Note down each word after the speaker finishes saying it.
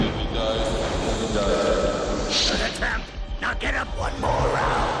Now get up one more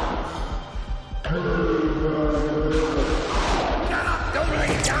round. Get up, don't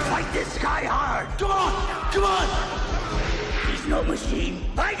lay down. Fight this guy hard. Come on, come on. He's no machine.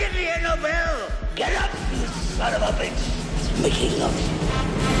 Fight in the NFL. Get up, you son of a bitch. Mickey loves you.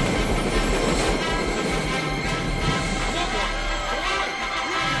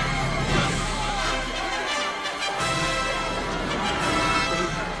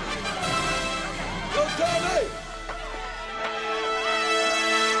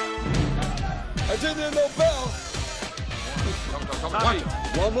 I didn't hear no bell.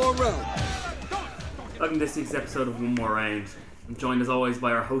 One more round. Welcome to this week's episode of One More Round. I'm joined as always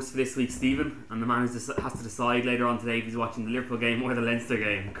by our host for this week, Stephen, and the man who has to decide later on today if he's watching the Liverpool game or the Leinster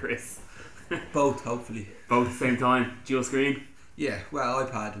game, Chris. Both, hopefully. Both at the same time. Dual screen? Yeah, well,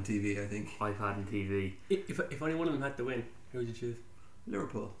 iPad and TV, I think. iPad and TV. If only one of them had to win, who would you choose?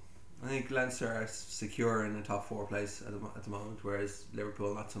 Liverpool. I think Leinster are secure in the top 4 place at the moment, whereas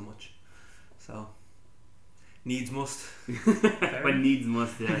Liverpool not so much. So, needs must. When needs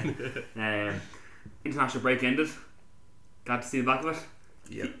must, yeah. International break ended. Glad to see the back of it.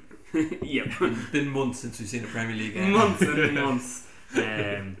 Yep. Yep. Been months since we've seen a Premier League game. Months and months.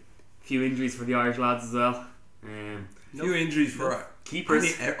 Few injuries for the Irish lads as well. Few injuries for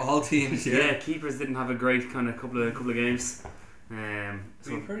keepers. All teams. Yeah, keepers didn't have a great kind of couple of games. So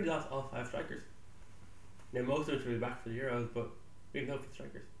we've heard lost all 5 strikers. Now most of them should be back for the Euros, but we have no good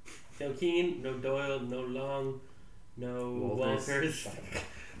strikers. No Keane, no Doyle, no Long, no Walters.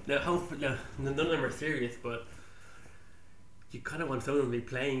 No, none of them are serious, but you kind of want some of them to be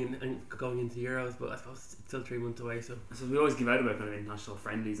playing and going into the Euros, but I suppose it's still 3 months away. So we always give out about kind of international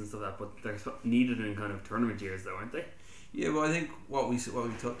friendlies and stuff like that, but they're needed in kind of tournament years though, aren't they? Yeah, well, I think what we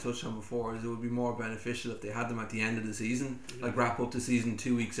touched on before is it would be more beneficial if they had them at the end of the season, like wrap up the season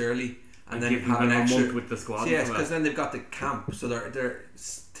 2 weeks early, and then have an extra month with the squad. Yes, because then they've got the camp, so they're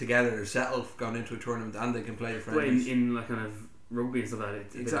together, they're settled going into a tournament, and they can play the friendlies. In like kind of rugby and stuff like that,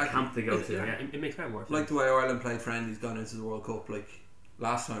 it's exactly. A camp they go to. Yeah, it makes far more sense. Like the way Ireland played friendlies going into the World Cup, like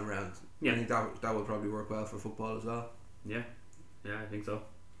last time round. Yeah, I think that would probably work well for football as well. Yeah, I think so.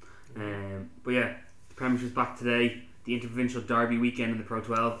 But yeah, the Premiership's back today. The interprovincial derby weekend in the Pro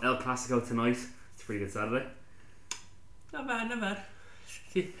 12. El Clasico tonight. It's a pretty good Saturday. Not bad.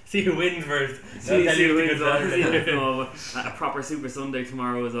 See who wins first. See who wins a proper Super Sunday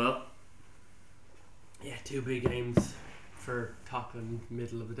tomorrow as well. Yeah, 2 big games for top and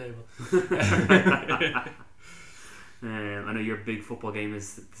middle of the table. I know your big football game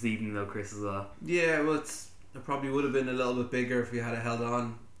is this evening though, Chris, as well. Yeah, well, it probably would have been a little bit bigger if we had held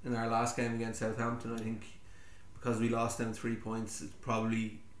on in our last game against Southampton. I think because we lost them 3 points, it's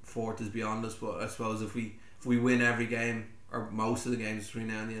probably 4th is beyond us. But I suppose if we win every game or most of the games between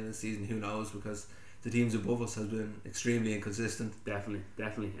now and the end of the season, who knows? Because the teams above us has been extremely inconsistent. Definitely.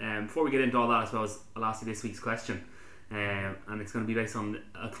 Before we get into all that, I suppose I'll ask you this week's question, and it's going to be based on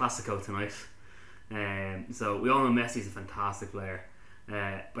El Clasico tonight. So we all know Messi's a fantastic player,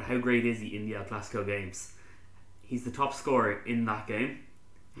 but how great is he in the El Clasico games? He's the top scorer in that game.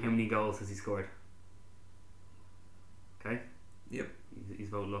 How many goals has he scored? Okay. Yep. He's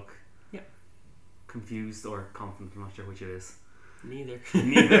about luck. Yep. Confused or confident, I'm not sure which it is. Neither.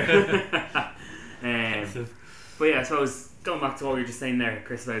 But yeah, I suppose going back to what we were just saying there,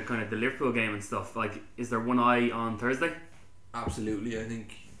 Chris, about kind of the Liverpool game and stuff, like, is there one eye on Thursday? Absolutely. I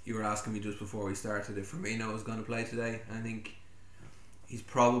think you were asking me just before we started if Firmino was going to play today. I think he's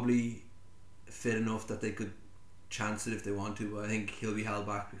probably fit enough that they could chance it if they want to, but I think he'll be held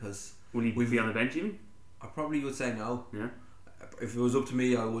back because... Will he be on the bench even? I probably would say no. Yeah. If it was up to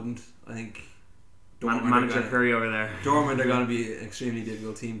me, I wouldn't. I think manager Curry over there. Dortmund are going to be an extremely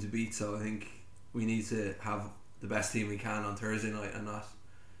difficult team to beat, so I think we need to have the best team we can on Thursday night and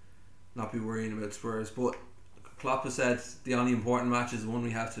not be worrying about Spurs. But Klopp has said the only important match is the one we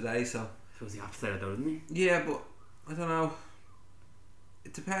have today, so... I suppose he has to say that though, doesn't he? Yeah, but I don't know.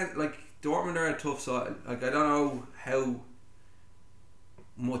 It depends. Like, Dortmund are a tough side. Like, I don't know how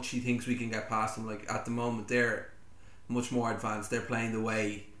much he thinks we can get past them. Like, at the moment they're much more advanced. They're playing the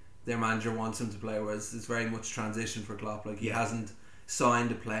way their manager wants them to play, whereas it's very much transition for Klopp. Like, he hasn't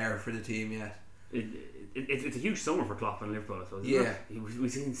signed a player for the team yet. It's a huge summer for Klopp and Liverpool, I suppose. Yeah, we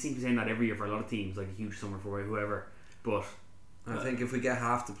seem to be saying that every year for a lot of teams, like a huge summer for whoever. But I think if we get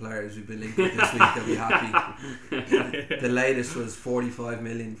half the players we've been linked with this week, they'll be happy. The latest was 45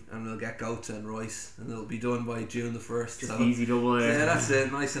 million, and we'll get Goethe and Royce, and it'll be done by June the 1st. Just so easy double. Yeah, that's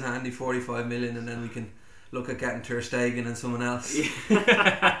it. Nice and handy. 45 million, and then we can look at getting Ter Stegen and someone else.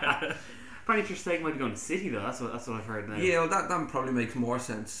 Apparently Ter Stegen might be going to City though. That's what I've heard now. Yeah, well, that probably makes more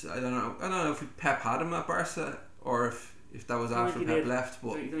sense. I don't know if Pep had him at Barca, or if if that was after Pep left.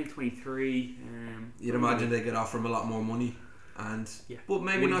 But he's only 23. You'd imagine they could offer him a lot more money, and Yeah. but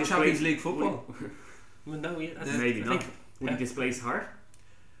maybe not Champions League football. Well, no, Maybe I not. think Would he displace Hart?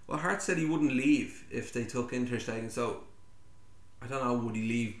 Well, Hart said he wouldn't leave if they took Ter Stegen, so I don't know, would he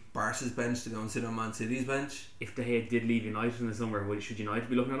leave Barca's bench to go and sit on Man City's bench? If De Gea did leave United in the summer, should United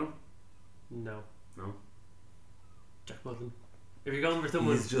be looking at him? No. No. Jack Butland. If you're going for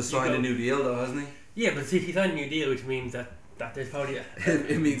someone, He's just signed a new deal though, hasn't he? Yeah, but see, he signed a new deal, which means that there's probably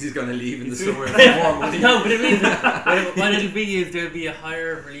It means he's going to leave in the summer for more money. no, but it means that what it'll be is there'll be a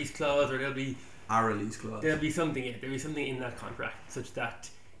higher release clause, or there'll be something. Yeah, there'll be something in that contract such that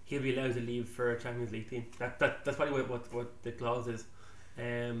he'll be allowed to leave for a Champions League team. That's probably what the clause is.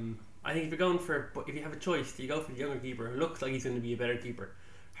 I think if you have a choice, you go for the younger keeper who looks like he's going to be a better keeper.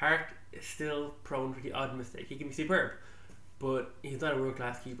 Hart is still prone to the odd mistake. He can be superb, but he's not a world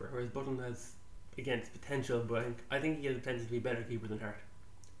class keeper. Whereas Butland has, again, it's potential, but I think he has the potential to be a better keeper than Hart.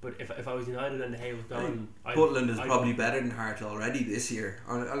 But if I was United and De Gea was gone, Butland is probably better than Hart already this year.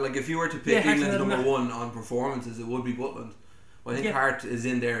 Like if you were to pick England's number one on performances, it would be Butland. Well, I think Hart is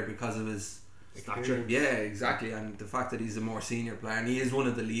in there because of his stature. Yeah, exactly, and the fact that he's a more senior player and he is one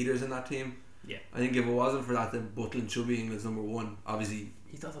of the leaders in that team. Yeah, I think if it wasn't for that, then Butland should be England's number one. Obviously,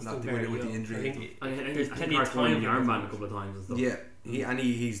 he's also not very with the young. injury. I there's think plenty of Hart's won time the for him. armband a couple of times and stuff. Yeah,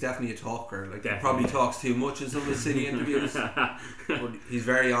 he's definitely a talker. Like he Definitely. probably talks too much in some of his City interviews, but he's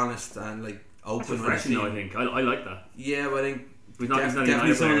very honest and like That's open. refreshing though, I think. I like that. Yeah, but I think He's not a definitely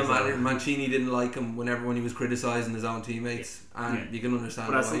United some of player, them. so- Mancini didn't like him when he was criticising his own teammates, and you can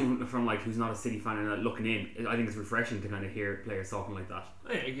understand But as why. someone from like who's not a City fan and looking in, I think it's refreshing to kind of hear players talking like that.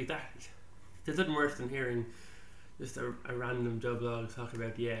 Oh, yeah, exactly. There's nothing worse than hearing just a random job log talking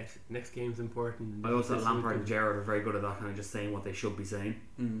about next game's important. I also thought Lampard and Gerrard are very good at that, kind of just saying what they should be saying.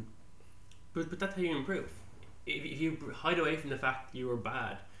 But that's how you improve. If you hide away from the fact you were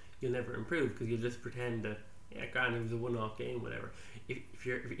bad, you'll never improve because you'll just pretend that granted it was a one-off game, whatever. If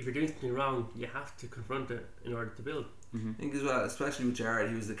you're doing something wrong, you have to confront it in order to build. I think as well, especially with Gerrard,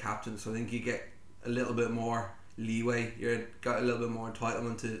 he was the captain, so I think you get a little bit more leeway. You got a little bit more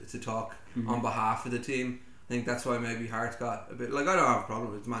entitlement to talk on behalf of the team. I think that's why maybe Hart got a bit like, I don't have a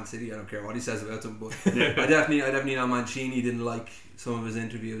problem with Man City. I don't care what he says about them, but I definitely know Mancini didn't like some of his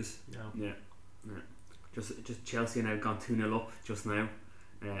interviews. No. Yeah. Just Chelsea now gone 2-0 up just now.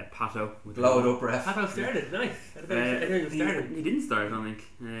 Pato with Blow it up, ref. Pato started, nice. I didn't even start. He didn't start, I don't think.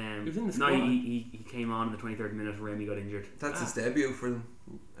 He was in the no, squad. he came on in the 23rd minute. Remy got injured. That's his debut for them.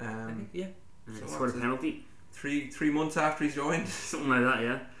 I think, yeah. So Scored a what's penalty, 3 months after he's joined. something like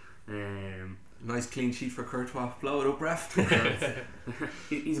that. Yeah. Nice clean sheet for Courtois. Blow it up, ref.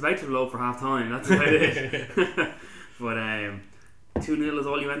 He's about to blow up for half time. That's about it. But 2-0 is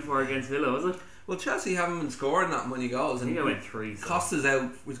all you went for against Villa, was it? Well, Chelsea haven't been scoring that many goals. I think And I went 3. So. Costa's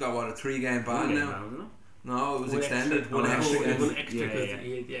out. We've got a 3-game ban now. Wasn't it? No, it was One extended. extra. One Oh, extra yeah. game. One extra Yeah,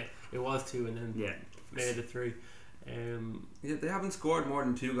 because it was 2 and then Yeah. made it 3. Yeah, they haven't scored more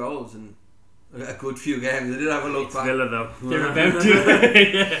than 2 goals in a good few games. I did have a look It's back. Villa though. They're about to.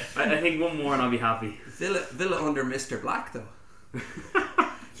 Yeah. I think one more and I'll be happy. Villa under Mr. Black though.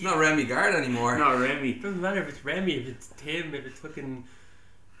 It's not Remy Gard anymore. Not Remy. Doesn't matter if it's Remy, if it's Tim, if it's fucking.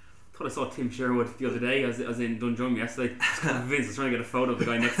 I thought I saw Tim Sherwood the other day as in Dundrum yesterday. I was convinced. I was trying to get a photo of the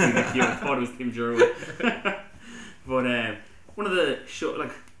guy next to me in the queue. I thought it was Tim Sherwood. But one of the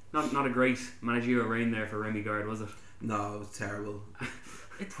not a great managerial reign there for Remy Gard, was it? No, it was terrible.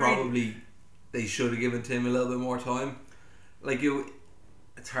 It's Probably they should have given Tim a little bit more time. Like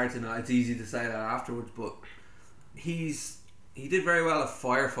it's hard to know. It's easy to say that afterwards, but he did very well at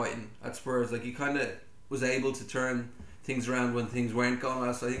firefighting at Spurs. Like he kind of was able to turn things around when things weren't going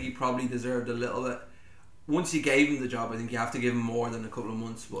well. So I think he probably deserved a little bit. Once you gave him the job, I think you have to give him more than a couple of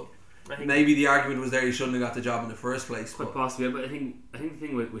months. But maybe the argument was there he shouldn't have got the job in the first place. Quite possibly, but I think the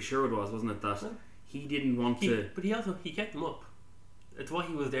thing with Sherwood wasn't it, that he didn't want to. But he kept them up. It's what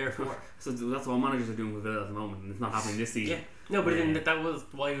he was there for. So that's what managers are doing with Villa at the moment, and it's not happening this season. Yeah. No, but then that was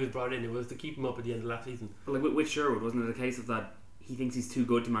why he was brought in. It was to keep him up at the end of last season. But like with Sherwood, wasn't it a case of that he thinks he's too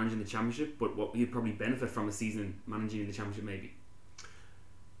good to manage in the Championship, but what he'd probably benefit from a season managing in the Championship maybe?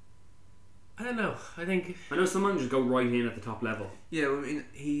 I don't know. I know some managers go right in at the top level. Yeah, I mean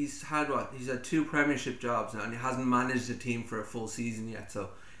he's had 2 Premiership jobs now, and he hasn't managed a team for a full season yet. So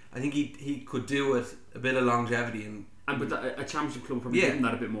I think he could do with a bit of longevity But a Championship club probably give him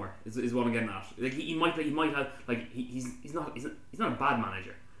that a bit more. Is what I'm getting at. Like he might have like he's not a bad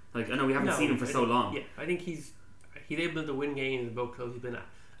manager. Like I know we haven't seen him for so long. Yeah, I think he's able to win games in both clubs he's been at.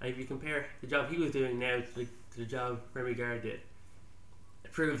 And if you compare the job he was doing now to the job Remy Gard did,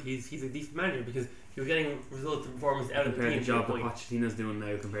 proved he's a decent manager because he was getting results and performance out of the Compared team. to the job to that a point. Pochettino's doing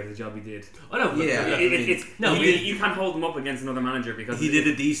now compared to the job he did. Oh no, look, Yeah, look, It's no, you can't hold him up against another manager because He did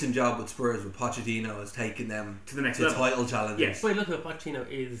a decent job with Spurs, but Pochettino has taken them to the next to level. title challenges. Yes. but look at Pochettino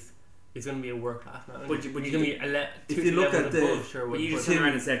is going to be a world class manager. But He's you- going to be if two you look levels at the- above Sherwood. But you just but- turned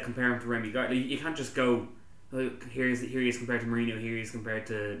around and said compare him to Remy Gard. Like, you can't just go. Here he is compared to Mourinho. Here he is compared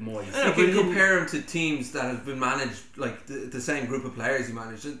to Moyes. I know, You but can then- compare him to teams that have been managed, like the same group of players he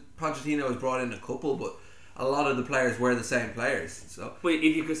managed. Pochettino has brought in a couple, but a lot of the players were the same players. So But if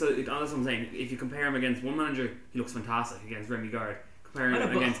you that's what I'm saying. If you compare him against one manager, he looks fantastic against Remy Gard. Compare I know,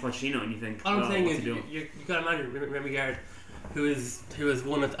 him but against Pochettino, and you think, all I'm saying what's is he doing? you got a manager, Remy Gard, who has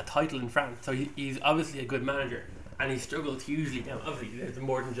won a title in France. So he's obviously a good manager. And he struggles hugely now. Obviously, there's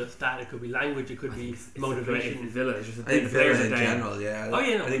more than just that. It could be language. It could be It's motivation. the Villa. It's just I think the players Villa are in down. general, yeah. Oh,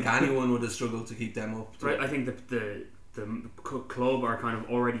 yeah, no. I think anyone would have struggled to keep them up. Right, I think the club are kind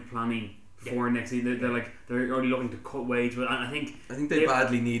of already planning for next season. They're already looking to cut wage, but I think they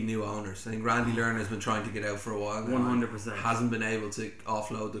badly need new owners. I think Randy Lerner's been trying to get out for a while now. 100%. Hasn't been able to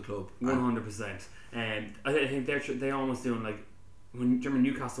offload the club. 100%. And I think they're almost doing like when German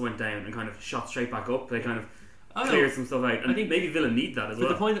Newcastle went down and kind of shot straight back up. They kind of cleared some stuff out, and I think maybe Villa need that as But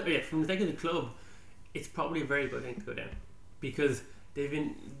well. the point, from the sake of the club, it's probably a very good thing to go down because they've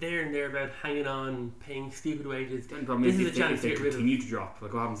been there and there about hanging on, paying stupid wages. The problem This is is if a chance they to get rid of. continue to drop.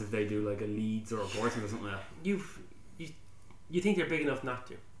 Like what happens if they do like a Leeds or a Portsmouth or something like that? You think they're big enough not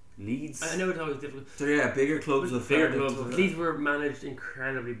to? Leeds. I know it's always difficult. So yeah, bigger clubs have Bigger found it clubs tougher. have- These were managed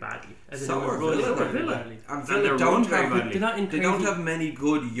incredibly badly. As in So they were are run Villa. incredibly Villa. badly. And And Villa they're don't run very have badly. They're not in they don't crazy- have many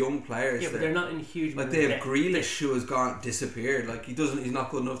good young players Yeah, but there. they're not in huge. Like amount they of have depth. Grealish who has gone disappeared. Like he's not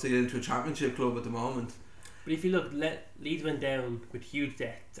good enough to get into a championship club at the moment. But if you look, Leeds went down with huge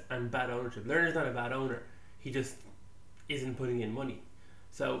debt and bad ownership. Lerner's not a bad owner. He just isn't putting in money.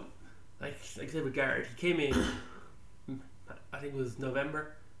 So, like I said with Garrett, he came in. I think it was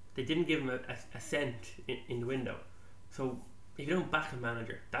November. They didn't give him a cent in the window. So if you don't back a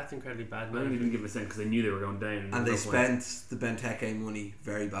manager, that's incredibly bad. I don't even give them a cent because they knew they were going down. And they there's no point. spent the Benteke money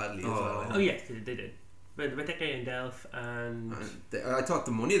very badly as well. Oh yes, they did. But Benteke and Delph and I thought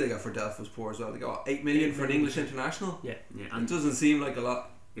the money they got for Delph was poor as well. They got 8 million for an English international. yeah, Yeah, It and doesn't seem like a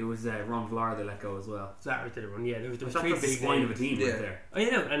lot. it was Ron Vlaar they let go as well. Zara did a run. Yeah, there was That's three the big spine of a names. team Yeah. right there. Oh yeah,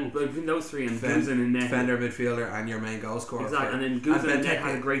 no, and But between those three and Defend- Guzan and Net, Defender, midfielder, and your main goal scorer. exactly, and then And Guzan and Net Benteke-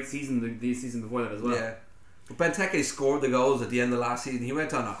 had a great season the season before that as well. Yeah. But Benteke scored the goals at the end of last season. He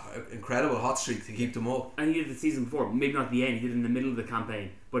went on an incredible hot streak to keep them up. And he did it the season before, maybe not the end. He did it in the middle of the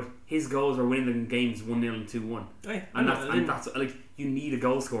campaign, but his goals were winning the games 1-0 and 2-1. oh, yeah, And that's like you need a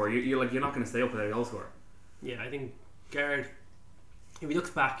goal scorer. You're not going to stay up without a goal scorer. yeah, I think Garrett, if he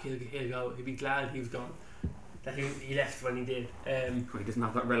looks back, he'll be glad he was gone. That he left when he did. He doesn't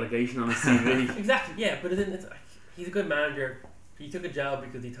have that relegation on his CV. Exactly, yeah, but it's like, he's a good manager. He took a job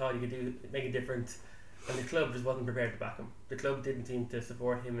because he thought he could make a difference, and the club just wasn't prepared to back him. The club didn't seem to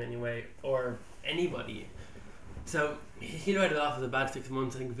support him in any way, or anybody. So he write it off as a bad 6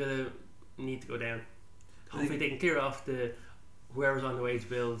 months. I think Villa need to go down. Hopefully they can clear off whoever's on the wage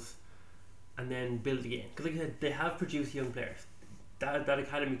bills, and then build again. Because like I said, they have produced young players. That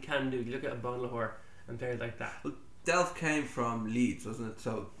academy can do. You look at Bon Lahore and players like that. Delph came from Leeds, wasn't it?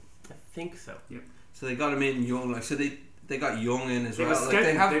 So I think so. they got him in young. Like so they got young in as They well. have Like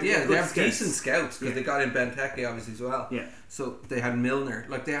they have scouting. they They've have got decent scouts. scouts because they got in Benteke obviously as well. Yeah. So they had Milner.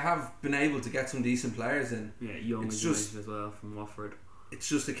 Like they have been able to get some decent players in. Yeah, Young It's is just- as well from Watford. It's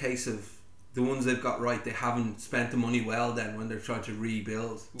just a case of the ones they've got right. They haven't spent the money well. Then when they're trying to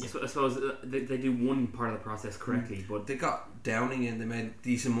rebuild, I suppose they do one part of the process correctly, but they got Downing in. They made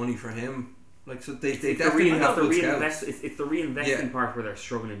decent money for him. Like so, they it's definitely have good scouts. It's the reinvesting Yeah. part where they're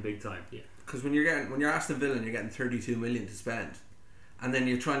struggling big time. Yeah. Because when you're Aston Villa and you're getting 32 million to spend, and then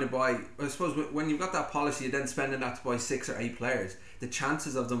you're trying to buy, I suppose when you've got that policy, you're then spending that to buy 6 or 8 players. The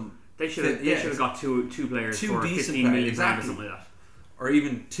chances of them, They should have got two players Two for decent 15 million players, pounds or exactly. something like that. or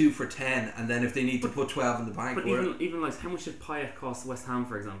even 2 for 10, and then if they need to put 12 in the bank, But or- even like how much did Payet cost West Ham,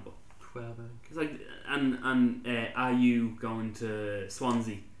 for example? 12, I think. It's like and Ayew going to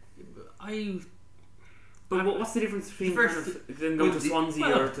Swansea. But what's the difference between First- kind of them going to Swansea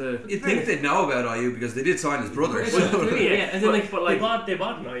well, or to? you'd think they'd know about Ayew because they did sign his brother. Well, yeah, and then But like- they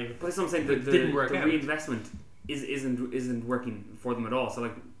bought an Ayew. But that's what I'm saying. It didn't work the out. reinvestment isn't working for them at all. So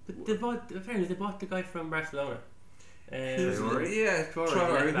like, But they bought. In fairness, they bought the guy from Barcelona. Who's- Traore? yeah, Traore,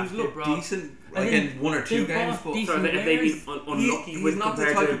 Traore, yeah, who's they looked brought- decent and again, then 1 or 2 they games, bought but decent so if they've been players. unlucky he's with not the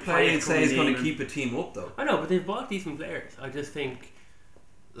compared type to of player Payet you'd say is coming going in to keep a team up though. I know, but they've bought decent players. I just think,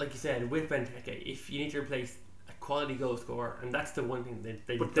 like you said, with Benteke, if you need to replace a quality goal scorer, and that's the one thing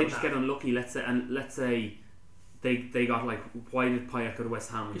they But don't they just have. get unlucky. Let's say they got like, why did Payet go to West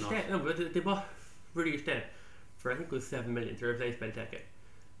Ham and not? Gestede, no, but they bought Rudy Gestede for I think it was 7 million to replace Benteke.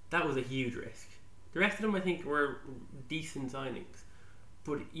 That was a huge risk. The rest of them I think were decent signings,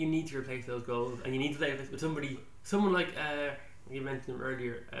 but you need to replace those goals, and you need to play with someone like you mentioned him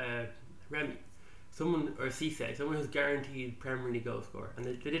earlier, Remy, someone or Cisse, someone who's guaranteed Premier League goal scorer, and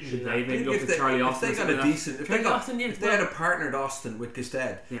they didn't Should do they that. maybe look at Charlie Austin? If they got or a something decent, Charlie Austin, yeah, if they had a partnered Austin with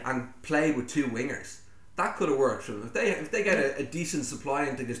Gestede and played with 2 wingers, that could have worked for them. If they get a decent supply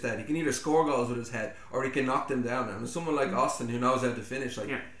into Gestede, he can either score goals with his head or he can knock them down. And someone like Austin who knows how to finish,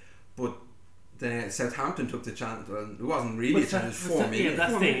 but then Southampton took the chance, and it wasn't really a chance. It was 4 million. Yeah,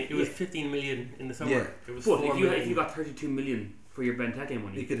 that's the thing. It was 15 million in the summer. Yeah. It was But 4 if you got 32 million for your Benteke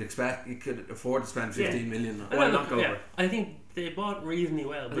money, You could afford to spend 15 million. I Why don't not know, go yeah, for it? I think they bought reasonably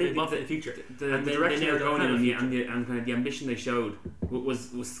well, but I think they bought for the future. The And they direction now they're don't going have in a future. and kind of the ambition they showed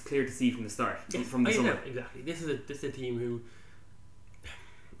was clear to see from the start, Yes, from the I summer. know, exactly. This is a team who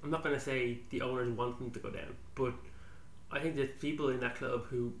I'm not going to say the owners want them to go down, but I think there's people in that club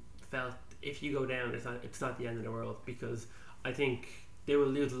who felt if you go down, it's not the end of the world, because I think they will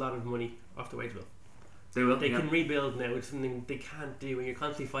lose a lot of money off the wage bill. They will. They can rebuild now. It's something they can't do when you're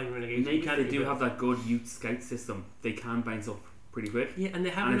constantly fighting relegation. Maybe you can't if they do rebuild. have that good youth scout system, they can bounce up pretty quick. Yeah, and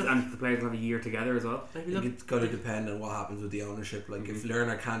they have And, enough. and the players will have a year together as well. Like, I look, think it's going to depend on what happens with the ownership. Like if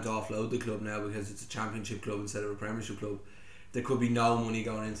Lerner can't offload the club now because it's a championship club instead of a premiership club, there could be no money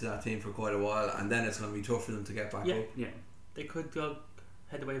going into that team for quite a while, and then it's going to be tough for them to get back Yeah. up. Yeah. they could go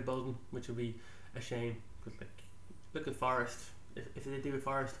head the way of Bolton, which would be a shame. Because look at Forest. If they do with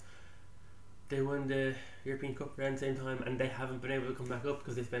Forest, they won the European Cup around the same time, and they haven't been able to come back up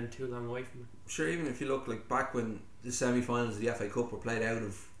because they spent too long away from it. Sure, even if you look like back when the semi-finals of the FA Cup were played out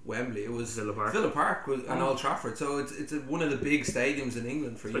of Wembley, it was Villa Park. Villa Park was, and Old Trafford, so it's one of the big stadiums in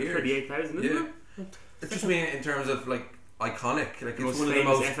England for It's like years. 38,000, isn't Yeah, it? it's just mean in terms of like iconic, like it's Most one of the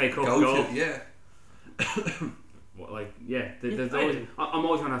famous most FA Cup go-to. goal. Yeah, Well, like, yeah, there's Yeah, always, I I'm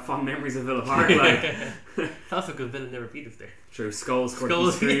always going to have fond memories of Villa Park. Like, It's also because Villa never beat us there. true, Skulls,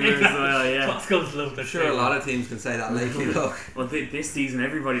 Skulls, Screamers, yeah. Skulls love that. I'm sure a lot of teams can say that lately. Look, Well, this season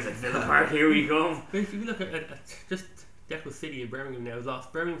everybody's like, Villa Park, here we come. But if you look at just the actual city of Birmingham now, has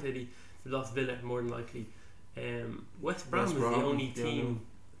lost Birmingham City, they've lost Villa more than likely. West Brom West was Brom, the only yeah, team.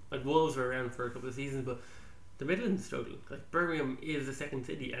 Like Wolves were around for a couple of seasons, but the Midlands struggling. Like Birmingham is the second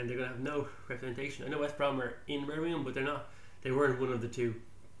city, and they're going to have no representation. I know West Brom are in Birmingham, but they're not. They weren't one of the two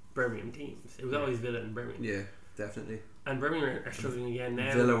Birmingham teams. It was always Villa and Birmingham. yeah, definitely. And Birmingham are struggling again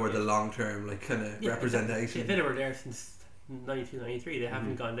now. Villa were the long-term like kind of representation. Yeah, Villa were there since 92-93. They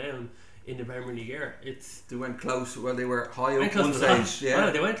haven't gone down in the Premier League era. It's They went close. Well, they were high went up close one to the top. stage. Oh, no,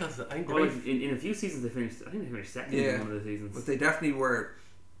 Yeah, they went close. I think Well, like, in a few seasons they finished second Yeah. in one of the seasons. but they definitely were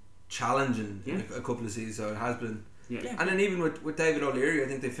challenging Yeah. a couple of seasons. So it has been. Yeah. And then even with David O'Leary, I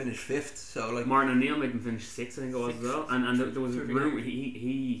think they finished 5th. So like, Martin O'Neill made them finish 6th, I think it was as well. And there was a Sure, rumour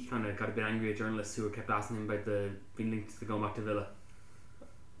he kind of got a bit angry at journalists who kept asking him about being linked to going back to Villa.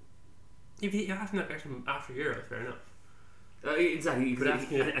 if you ask that question after Euros, fair enough. Exactly. But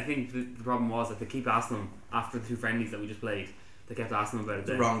asking it- I think the problem was that they keep asking him after the 2 friendlies that we just played. They kept asking him about it.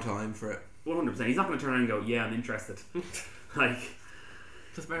 the Then. wrong time for it. 100%. He's not going to turn around and go, "Yeah, I'm interested." Like,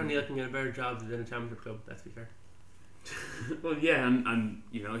 Just apparently looking at a better job than a championship club. Let's be fair. well, yeah, and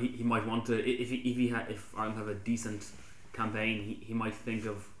you know he might want to if Ireland have a decent campaign, he might think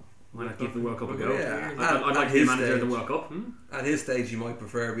of why not give the World Cup a go. Yeah. I'd like At to be his manager of the stage. World Cup. At his stage, he might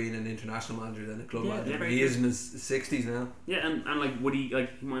prefer being an international manager than a club Yeah, manager. yeah, He is in his 60s now. Yeah, and like would he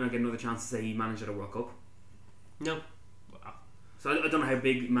he might not get another chance to say he managed at a World Cup. No. So I don't know how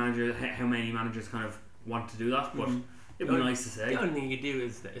how many managers kind of want to do that, but it'd be nice to say. The only thing you do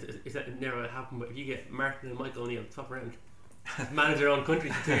is that it never will happen. But if you get Martin and Michael O'Neill swap around, manage their own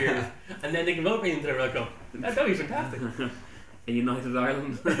country for 2 years, and then they can vote me into the World Cup, that'd be fantastic. A United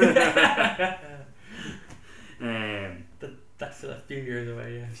Ireland. That's still a few years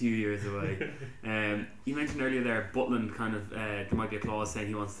away. Yeah. A few years away. You mentioned earlier there, Butland kind of there might be a clause saying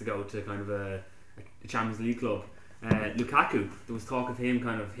he wants to go to kind of a Champions League club. Lukaku, there was talk of him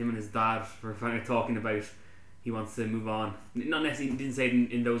and his dad were kind of talking about he wants to move on. Not necessarily, he didn't say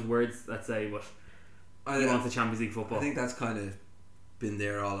it in those words, let's say, but he wants a Champions League football. I think that's kind of been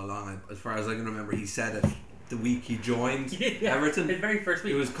there all along. As far as I can remember, he said it the week he joined Yeah, Everton. his very first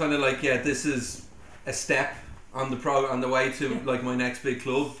week. It was kind of like, yeah, this is a step on the way to like my next big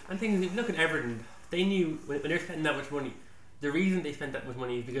club. And things, if you look at Everton, they knew when they're spending that much money, the reason they spent that much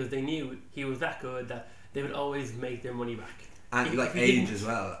money is because they knew he was that good that they would always make their money back. and if like he age didn't- as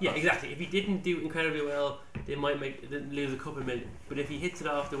well. Yeah, exactly. If he didn't do incredibly well, they might lose a couple of million. But if he hits it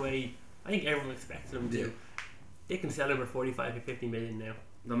off the way I think everyone expects him to, Yeah. they can sell him for 45 to 50 million now.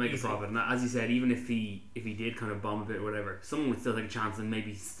 They'll make Easily. a profit, and as you said, even if he did kind of bomb a bit or whatever, someone would still take a chance and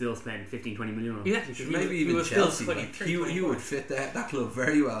maybe still spend 15-20 million on him. Exactly. 'cause Maybe he even was still Chelsea. 23, He 24. would fit that club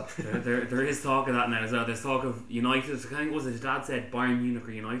very well. There is talk of that now as well. There's talk of United. I think was it his dad said Bayern Munich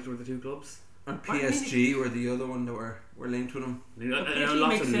or United were the two clubs. And Bayern PSG were the other one that were linked with him. I But know PSG lots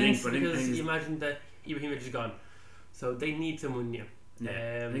makes of them linked, sense but I think because his- you imagine that Ibrahimovic is gone, so they need someone new.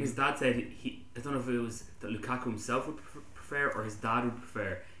 yeah. I think his dad said I don't know if it was that Lukaku himself would prefer or his dad would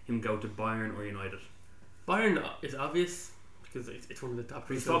prefer him go to Bayern or United. Bayern is obvious because it's one of the top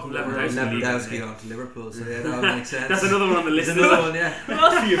three. He's clubs talking in the Lewandowski. world. Lewandowski on to Liverpool, so yeah, that would make sense. That's another one on the list. There's another one, yeah. Who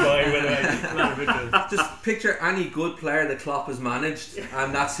else are you buying, by the way? Not a big deal. Just picture any good player that Klopp has managed,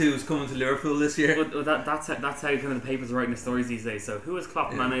 and that's who's coming to Liverpool this year. But that's how kind of the papers are writing the stories these days. So who has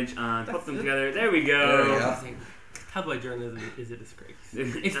Klopp Yeah. managed and put That's them it. together? There we There we go. go. Tabloid journalism is a disgrace.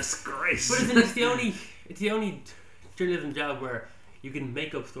 It's disgrace. But it's the only journalism job where you can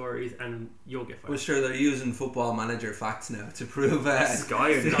make up stories and you'll get We're fired. sure they're using Football Manager facts now to prove.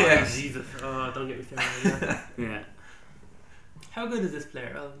 Sky or Oh, Yeah. Jesus. Oh, don't get me started on that. yeah. How good is this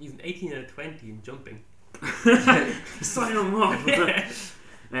player? Well, he's an 18 out of 20 in jumping. Sign him off.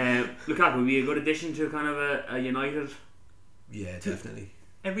 Lukaku would be a good addition to kind of a United. Yeah, definitely.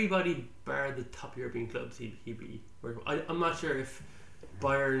 Everybody bar the top European clubs he'd be working with. I'm not sure if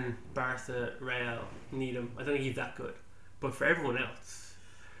Bayern, Barca, Real need him. I don't think he's that good. But for everyone else,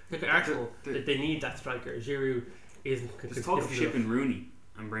 look at Arsenal, they need that striker. Giroud isn't. There's talk of shipping Rooney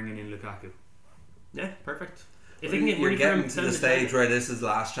and bringing in Lukaku. Yeah, perfect. If Well, they can get you're money for him, getting to send the him to stage China. where this is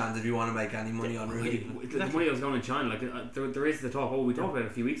last chance if you want to make any money on Rooney. The money that was going in China, like there is the talk. Oh, we talked about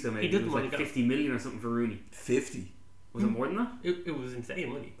it a few weeks ago. Maybe He it did was money like go. 50 million or something for Rooney. 50. Was it more than that? It was insane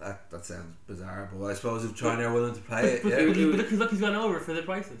money. That sounds bizarre, but I suppose if China are willing to pay it, But, yeah. but look, he's gone over for the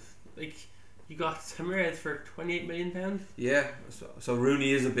prices. Like, you got Ramirez for £28 million. Yeah, so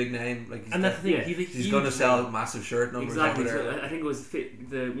Rooney is a big name. Like And that's the thing, Yeah. he's a he's huge going to name. sell massive shirt numbers Exactly. over So there. I think it was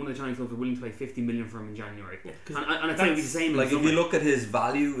one of the Chinese clubs were willing to pay 50 million for him in January. Yeah, 'cause and I'd say it'd be the same. Like in if you summer. look at his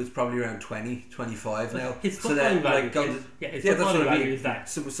value, it's probably around 20, 25 now. His so footballing then, value, like, go his- to- yeah, his yeah, that's footballing what I value mean. is that.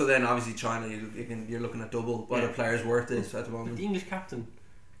 So then obviously China, you're looking at double what Yeah. a player's worth is at the But moment. the English captain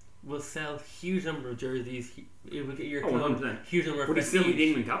will sell huge number of jerseys. It will get your Oh, club 100%. huge number of Would he still be prestige. the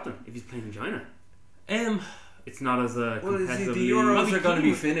England captain if he's playing in China? It's not as a Well, competitive. the league. Euros Robbie are going to be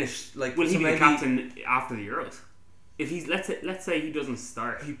Keane- finished. Like, Will he so be the maybe captain after the Euros? If he's let's say he doesn't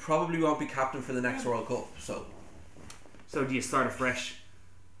start, He probably won't be captain for the next World Cup. So so do you start afresh?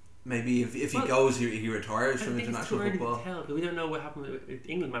 maybe if he Well, goes, he retires I from think it's too international early to football. tell because we don't know what happened with the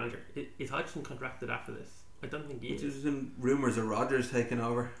England manager. Is Hodgson contracted after this? I don't think he is. There's been rumours of Rodgers taking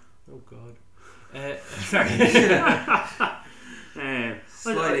over. Oh God. Sorry.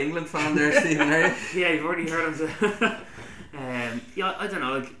 Slight England fan there, Stephen. Are you? Yeah, you've already heard him say. Yeah, I don't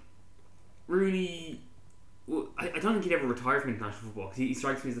know. Like Rooney, well, I don't think he'd ever retire from international football. He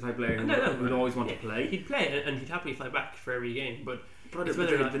strikes me as the type of player who would always want to play. He'd play and he'd happily fly back for every game. But But it's the,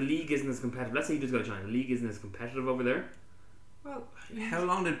 whether or not- the league isn't as competitive. Let's say he does go to China. The league isn't as competitive over there. well, How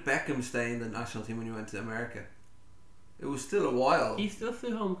long did Beckham stay in the national team when he went to America? It was still a while. he still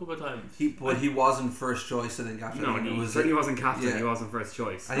flew home a couple of times. But he wasn't first choice, I think. After No, that. he It was certainly wasn't captain. yeah. He wasn't first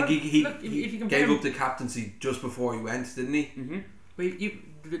choice. I think he Look, if you compare gave him- up the captaincy just before he went, didn't he? Mm-hmm. But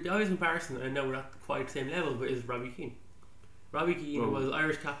the obvious comparison, I know we're not quite the same level, but is Robbie Keane. Robbie Keane Well, was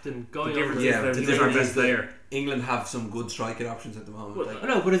Irish captain The going difference over. Yeah, is the that he's our difference best is that- player. England have some good striking options at the moment. Well, like, I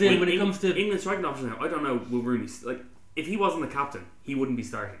know, but as in when it comes to England striking options now, I don't know. Will Rooney like if he wasn't the captain, he wouldn't be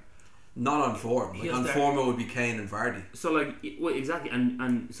starting. not on form. Like, He'll on start- form, it would be Kane and Vardy. So like, well, exactly,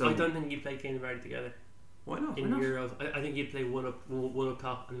 and so I don't think you'd play Kane and Vardy together Why not? in not? Euros. I think you'd play one up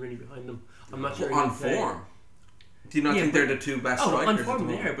top and Rooney behind them. I'm not But sure on he'd play- form. Do you not Yeah, think but- they're the two best Oh, strikers on at the form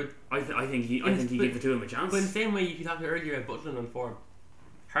moment? there, but I think he but- gave the two of them a chance. but in the same way you talked earlier about Butland on form,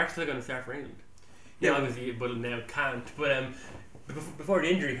 Hart's still going to start for England. Yeah. Yeah, obviously Butland now can't, but before the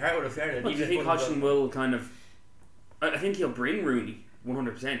injury, Hart would have started. But do you even if think Butland Hodgson will kind of? I think he'll bring Rooney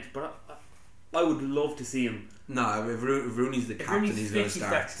 100%. But I would love to see him. No, if Rooney's the If captain, Rooney's he's going to fit, he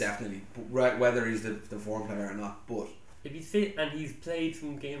start, starts. definitely. But right, whether he's the form player or not. But if he's fit and he's played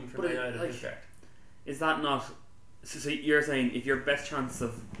some game for But Man it- United, like- he'll start. Is that not? So you're saying if your best chance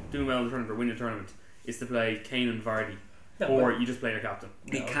of doing well in the tournament or winning a tournament is to play Kane and Vardy, No, or but- you just play your captain?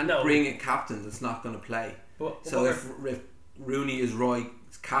 he No, can't no. bring a captain that's not going to play. But, So if Rooney is Roy's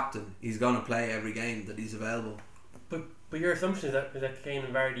captain, he's going to play every game that he's available. but your assumption is that Kane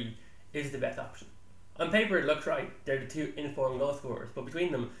and Vardy is the best option. On paper, it looks right. They're the two informed goal scorers, but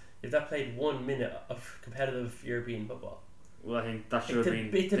between them, they've not played 1 minute of competitive European football. Well, I think that should It's have a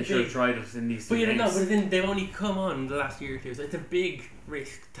been. bit They should have big. tried it in these two But you don't know. games. But then they've only come on the last year or two, so it's a big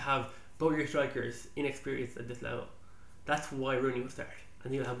risk to have both your strikers inexperienced at this level. That's why Rooney will start,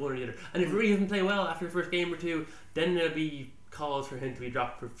 and you'll have one or the other. And if Rooney doesn't play well after the first game or two, then there'll be calls for him to be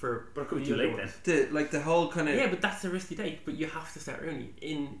dropped for But it could be the too other late ones. then. The whole kind of Yeah, but that's a risk you take. But you have to start Rooney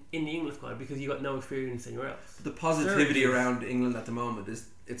in the England squad because you got no experience anywhere else. the positivity Sure. around England at the moment is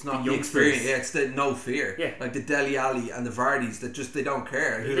it's not The the experience. youngsters. Yeah, it's the no fear. Yeah. Like the Dele Alli and the Vardys that just they don't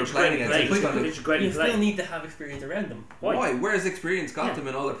care who They they're just playing go and against. They play. just kinda- They just go out You and play. still need to have experience around them. Why? Where's experience got Yeah. them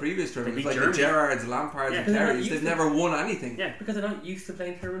in all the previous tournaments? beat Like Germany. the Gerrards, Lampards, Yeah. and Because they're not Terrys, used they've to- never won anything. Yeah. Because they're not used to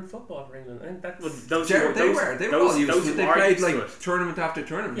playing tournament football for England. I think that's Well, those They who- were those- all used those to it. who They are played used to like it. tournament after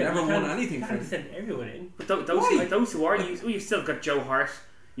tournament. yeah, Never you won can't- anything you for can't them. send everyone in. But those Why? who are used, well, you've still got Joe Hart.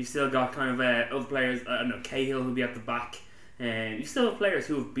 You've still got kind of other players. I don't know, Cahill who'll be at the back. You still have players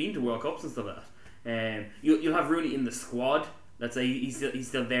who have been to World Cups and stuff like that. You'll have Rooney in the squad. Let's say he's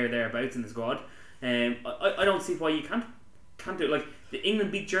still thereabouts in the squad. I don't see why you can't do it. Like the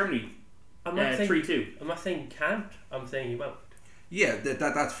England beat Germany I'm not saying 3-2. I'm not saying can't. I'm saying he won't. Yeah,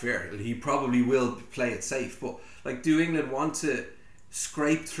 that's fair. He probably will play it safe, but like, do England want to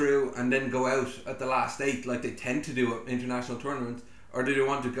scrape through and then go out at the last 8 like they tend to do at international tournaments, or do they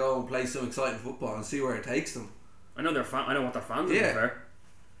want to go and play some exciting football and see where it takes them? I know I know what their fans Yeah. are.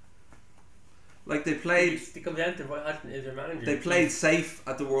 Like they played, It comes down to Roy Hodgson is their manager. they played safe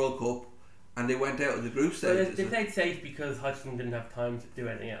at the World Cup, and they went out of the group Well, stages. they played safe because Hodgson didn't have time to do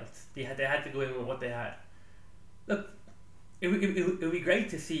anything else. They had to go in with what they had. Look, it would be great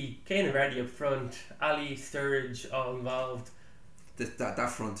to see Kane and Vardy up front, Ali, Sturridge all involved. That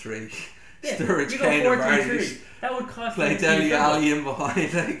front three, Yeah, Sturridge, you go Kane, and 4-3-3. Vardy, That would cost play you a team Dele football. Alli in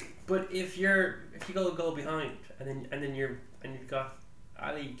behind. Like, But if you go behind and you've got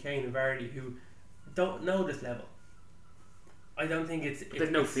Ali, Kane, and Vardy who don't know this level, I don't think it's.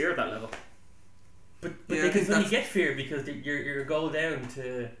 There's no fear at that level. But Yeah, I they think can only that's- get fear because your goal down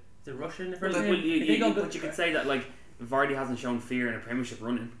to Russia in the first Well, game. If they go but you could say that like Vardy hasn't shown fear in a Premiership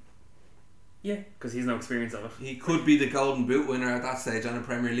run-in yeah. because he's no experience of it. he could be the Golden Boot winner at that stage and a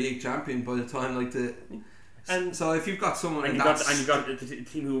Premier League champion by the time like the. And So if you've got someone And in you've that, got a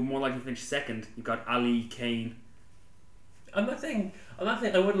team who are more likely to finish second. You've got Ali, Kane. I'm not saying I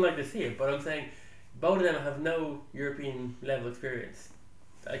wouldn't like to see it, but I'm saying both of them have no European level experience.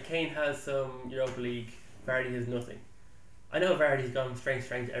 Kane has some Europa League, Vardy has nothing. I know Vardy's gone strength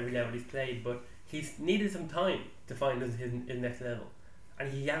to every level he's played, but he's needed some time to find his next level,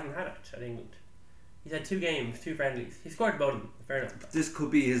 and he hasn't had it at England. He's had 2 games, 2 friendlies. He scored both of them. Fair enough. this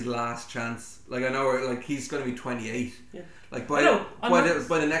could be his last chance. Like I know, like he's going to be 28. Yeah. Like I know, I'm not-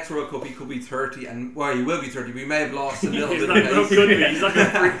 by the next World Cup, he could be 30, and well, he will be 30. We may have lost a little He's bit not of no pace. good. He's not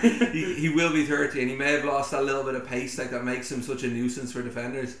going to he will be 30, and he may have lost that little bit of pace, like that makes him such a nuisance for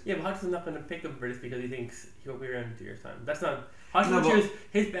defenders. Yeah, but Hodgson's not going to pick him for this because he thinks he won't be around in 2 years' time. That's not. Hodgson No, will but- choose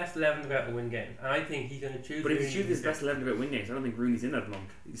his best 11 to go out and win games, and I think he's going to choose. But if Rooney he's choosing his instead. best 11 to go win games, I don't think Rooney's in that at the moment.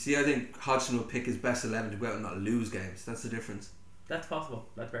 See, I think Hodgson will pick his best 11 to go out and not lose games. That's the difference. That's possible.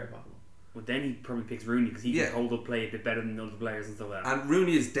 That's very possible. Well, then he probably picks Rooney because he Yeah. can hold up play a bit better than the other players and stuff like that. And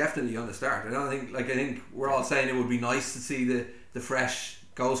Rooney is definitely on the start. I think we're all saying it would be nice to see the fresh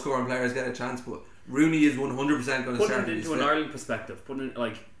goal scoring players get a chance, but Rooney is 100% going to Putting start. it into an Ireland perspective, putting it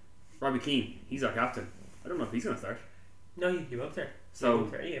like Robbie Keane, he's our captain. I don't know if he's going to start. No, he won't start. So- He won't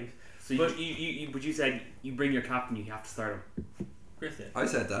start any games. So But- you said you bring your captain, you have to start him. Chris did. I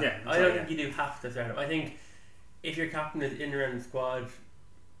said that. Yeah, I don't think you do have to start him. I think if your captain is in around the squad,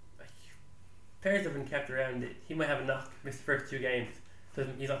 like, players have been kept around. He might have a knock, missed the first 2 games, so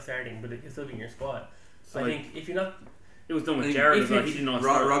he's not starting, but he'll still be in your squad. So I like, think if you're not, it was done I with think Jared if as well. it's- He did not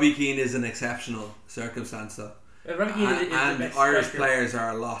start. Robbie Keane is an exceptional circumstance, though. Robbie Keane is the And best Irish striker. players are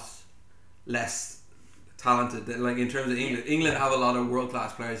a lot less talented. Like in terms of England, England have a lot of world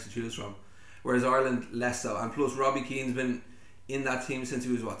class players to choose from, whereas Ireland less so. And plus, Robbie Keane's been in that team since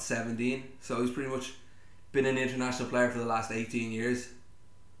he was 17, so he's pretty much been an international player for the last 18 years.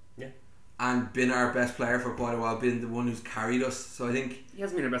 Yeah. And been our best player for quite a while, been the one who's carried us. So I think He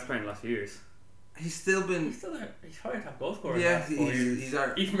hasn't been our best player in the last few years. he's still been. He's still there. He's probably top goal scorer. in the Yeah, last 4 years. he's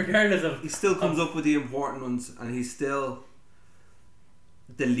our. Even regardless of He still comes up with the important ones, and he's still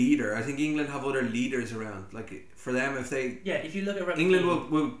the leader. I think England have other leaders around. Like for them, if they if you look at Robbie England Keane,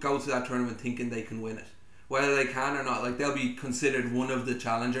 will go to that tournament thinking they can win it, whether they can or not. Like they'll be considered one of the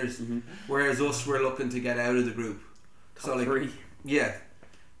challengers, whereas us we're looking to get out of the group. So like 3. yeah,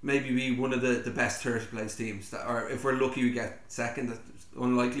 maybe be one of the best third place teams. Or if we're lucky, we get second. That's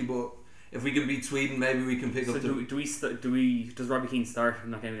unlikely, but if we can beat Sweden, maybe we can pick So up. does Robbie Keane start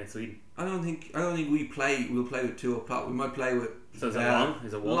in that game against Sweden? I don't think we'll play with two up top. We might play with. So is it Long?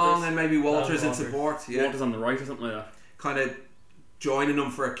 Is it Walters? Long and maybe Walters in Walters. support. Yeah, Walters on the right or something like that. kind of joining them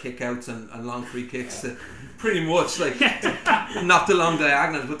for kick-outs and long free kicks. Pretty much like not the long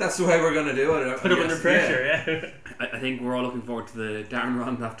diagonals, but that's the way we're going to do it. Put him under pressure, yeah. I think we're all looking forward to the Darren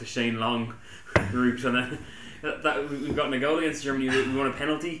Randolph to Shane Long route, and then that we've gotten a goal against Germany. We won a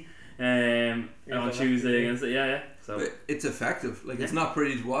penalty on Tuesday against it. Yeah. So But it's effective. Like it's not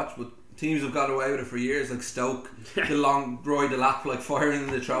pretty to watch, but teams have got away with it for years. Like Stoke, the long Roy Delap, like firing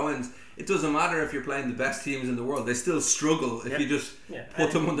in the throw-ins. It doesn't matter if you're playing the best teams in the world; they still struggle if you just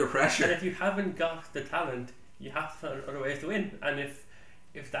put them under pressure. And if you haven't got the talent, you have to find other ways to win. And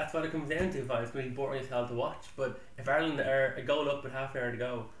if that's what it comes down to, fine, it's going to be boring as hell to watch. But if Ireland are a goal up with half an hour to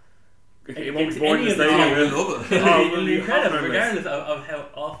go, it won't be against boring any to of stay. them, I love it. it'll be incredible, Half-hour regardless of how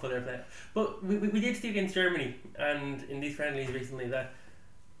awful they're playing. But we did see against Germany and in these friendlies recently that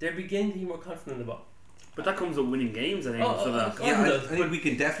they're beginning to be more confident in the ball. But that comes with winning games, I think. Yeah, I think we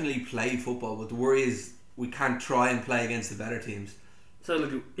can definitely play football, but the worry is we can't try and play against the better teams. So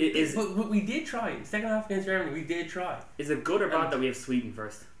look, But we did try. In the second half against Germany, we did try. is it good or bad that we have Sweden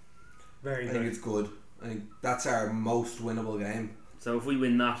first? Very I good. think it's good. I think that's our most winnable game. So if we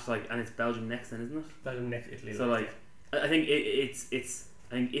win that, and it's Belgium next, then isn't it? Belgium next, Italy. So I think it's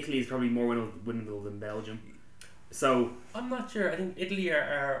I think Italy is probably more winnable than Belgium. So I'm not sure. I think Italy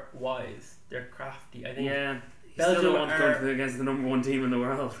are wise. They're crafty. I think yeah, Belgium still don't want to are- go against the number one team in the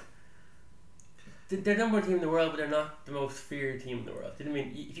world. they're number one team in the world, but they're not the most feared team in the world. Do you know what I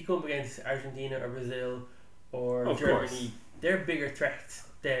mean? If you come up against Argentina or Brazil or Of Germany, course. they're bigger threats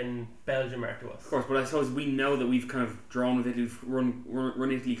than Belgium are to us. Of course, but I suppose we know that we've kind of drawn with Italy, we've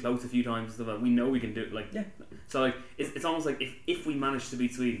run Italy close a few times and stuff like that. We know we can do it. Yeah. So it's almost like if we manage to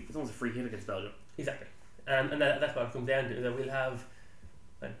beat Sweden, it's almost a free hit against Belgium. Exactly. And that's what it comes down to, is that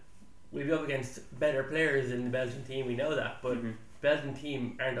we'll be up against better players in the Belgian team, we know that, but Mhm. Belgian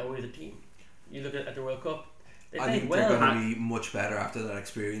team aren't always a team. You look at the World Cup, they I played think well. they're going to be much better after that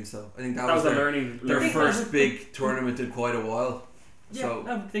experience, though. I think that, That was a their, learning. their I think first that was- big tournament in quite a while. Yeah, So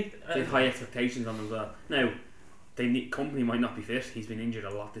I would think. They had high expectations on them as well. Now, Company might not be fit. He's been injured a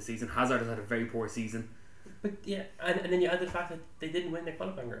lot this season. Hazard has had a very poor season, But yeah, and then you add the fact that they didn't win their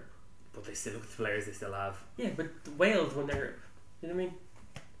qualifying group. but they still look at the players they still have. Yeah, but Wales won their group. You know what I mean?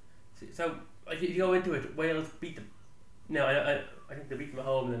 So if you go into it, Wales beat them. No, I think they beat them at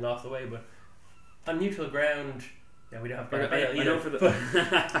home and then lost away, but on neutral ground, yeah, we don't have Gareth Bale I either. know for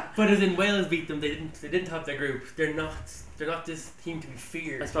the But as in Wales beat them, they didn't top their group. They're not this team to be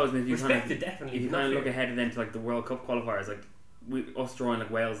feared. I suppose if you Respected, definitely. if you not kind of look feared. ahead then to like the World Cup qualifiers, like us drawing like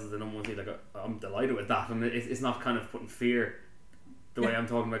Wales as the number one seed, like I'm delighted with that, and it's not kind of putting fear the way I'm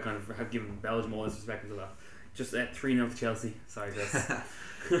talking about, kind of have given Belgium all this respect to that. Just 3-0 to Chelsea. Sorry, Chris.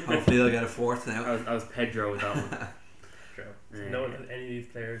 hopefully they'll get a fourth now. I was Pedro with that one. True. Yeah. No one has any of these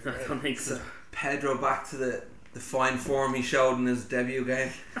players. I don't think so. Pedro back to the fine form he showed in his debut game.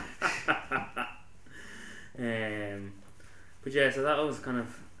 But yeah, so that was kind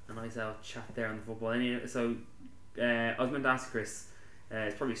of a nice out chat there on the football. Anyway, so I was meant to ask Chris.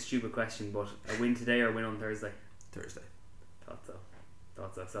 It's probably a stupid question, but a win today or a win on Thursday? Thursday. Thought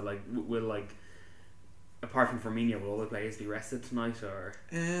so. So like, will like, apart from Firmino, will all the players be rested tonight or?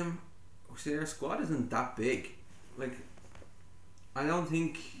 See, our squad isn't that big. Like, I don't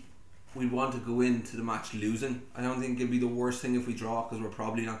think we want to go into the match losing. I don't think it'd be the worst thing if we draw, because we're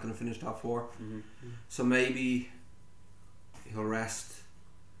probably not going to finish top 4. Mm-hmm. So maybe he'll rest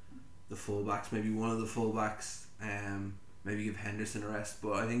the fullbacks, maybe one of the fullbacks, maybe give Henderson a rest.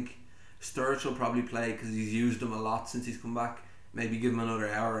 But I think Sturridge will probably play because he's used him a lot since he's come back. Maybe give him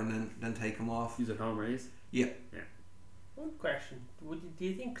another hour and then take him off. He's at home, right? Yeah. One question: do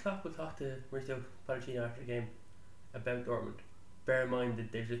you think Klopp will talk to Mauricio Pochettino after the game about Dortmund? Bear in mind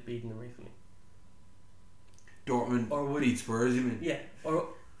that they've just beaten them recently. Dortmund Or would- beat Spurs, you mean? Yeah, or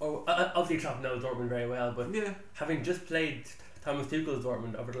obviously Klopp knows Dortmund very well, but Yeah. having just played Thomas Tuchel's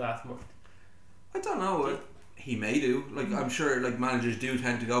Dortmund over the last month, I don't know. He may do. Like, I'm sure like managers do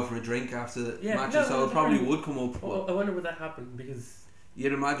tend to go for a drink after the Yeah, matches, no, so no, it probably no. would come up. well, But I wonder would that happen, because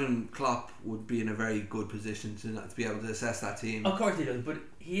you'd imagine Klopp would be in a very good position to be able to assess that team. of course he does, but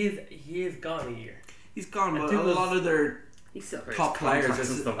he is gone a year. He's gone, And but a Tuchel's- lot of their He's still Top players contracts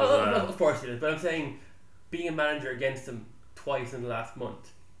and is- stuff as Oh, well. of course he does, but I'm saying being a manager against him twice in the last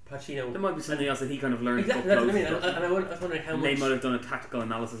month, Pochettino. There might be something else that he kind of learned. Exactly, up that's what I mean, close and I was wondering how and much. they might have done a tactical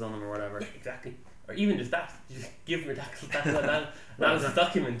analysis on him or whatever. Yeah, exactly. Or even just that. You just give him a tactical analysis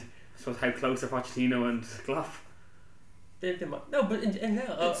document. I suppose how close are Pochettino and Klopp? They might. No, but in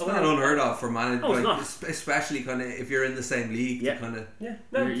now, It's not unheard of for managers, Oh, it's like, not. especially kind of if you're in the same league. Yeah. To kind of. Yeah,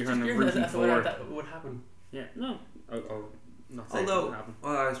 no, You're just kind of curious rooting as to whether forward. that would happen. Yeah, no. Oh, not saying it Although, would happen.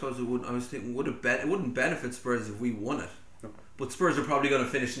 well, I suppose it wouldn't. I was thinking, it wouldn't benefit Spurs if we won it. No. But Spurs are probably going to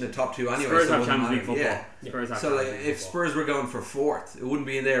finish in the top two anyway. Spurs so it have wouldn't Champions League matter. football. Yeah. Spurs have So like, Champions League if football. Spurs were going for fourth, it wouldn't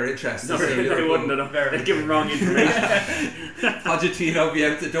be in their interest. No, to see they Liverpool. wouldn't have. They'd give them wrong information. Pochettino be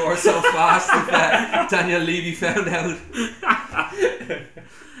out the door so fast if Daniel Levy found out.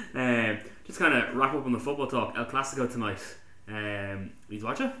 Just kind of wrap up on the football talk. El Clasico tonight. Did you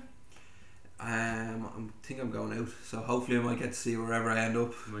watch it? I think I'm going out, so hopefully I might get to see wherever I end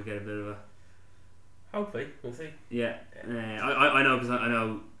up. You might get a bit of a. Hopefully, we'll see. Yeah, I know, because I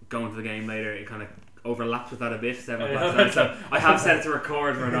know going to the game later it kind of overlaps with that a bit. 7 o'clock. So I have set it to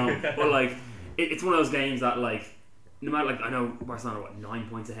record for now, but like it's one of those games that like no matter, like I know Barcelona are 9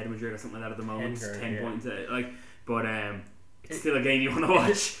 points ahead of Madrid or something like that at the moment, 10 points like, but it's still a game you want to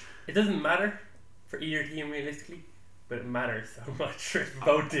watch. It doesn't matter for either team realistically, but it matters so much for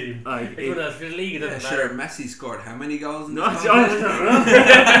both teams. Like, It's one of those, for the league, it doesn't Sure, matter. Messi scored how many goals in No, this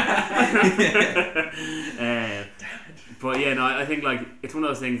but yeah, no, I think like it's one of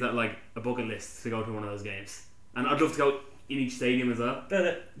those things that like a bucket list to go to one of those games, and I'd love to go in each stadium as well. Done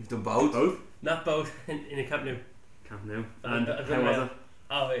it. You've done both? Both Not both in the Camp Nou. Camp Nou. I've And done how was well. it?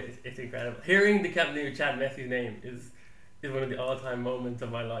 Oh, it's incredible. Hearing the Camp Nou chant Messi's name is one of the all-time moments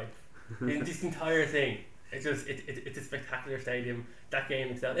of my life. This entire thing, it's a spectacular stadium. That game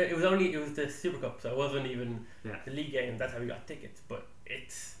itself, it was the Super Cup, so it wasn't even the league game. That's how we got tickets. But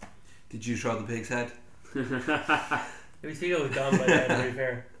it's. Did you throw the pig's head? Luisito was gone by then. To be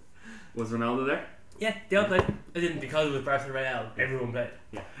fair. Was Ronaldo there? Yeah, they all played. I didn't, because it was Barca Real. Everyone played.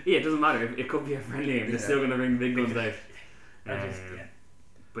 Yeah, it doesn't matter. It could be a friendly game. They're still going to bring the big guns out.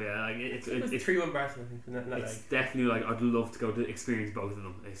 But yeah, like it's 3-1 Barca. I think. Not it's like. definitely like I'd love to go to experience both of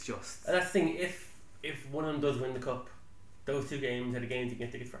them. It's just And that's the thing. If one of them does win the cup, those two games are the games you can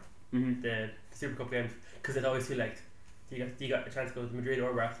get tickets for. The Super Cup games, because it's always too late. So you got a chance to go to Madrid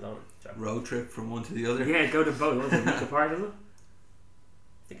or Barcelona. So I Road trip from one to the other? yeah, go to both. Was it week apart? Is it?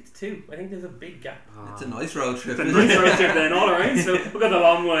 think it's 2. I think there's a big gap. It's a nice road trip. It's a nice road trip then, all around. So we've got a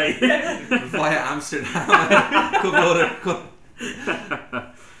long way. Via Amsterdam. Couple other.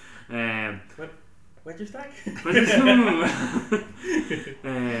 Where'd you stack?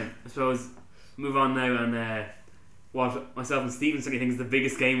 I suppose move on now and what myself and Stephen certainly think is the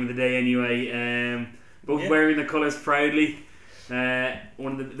biggest game of the day anyway. Both wearing the colours proudly. There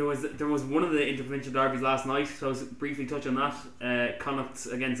was one of the interprovincial derbies last night, so I'll briefly touch on that. Connacht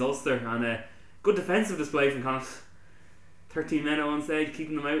against Ulster, and a good defensive display from Connacht. 13 men at one stage,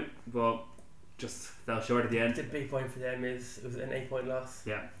 keeping them out, but just fell short at the end. The big point for them is it was an 8-point loss.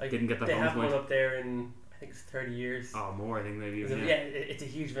 Yeah, Like, didn't get that they bonus have point. one up there in, I think it's 30 years. Oh, more I think maybe. It's it's a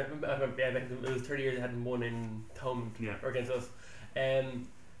huge event. It was 30 years they hadn't won in home or against us.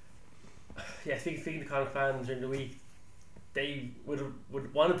 Speaking to Connacht fans during the week, they would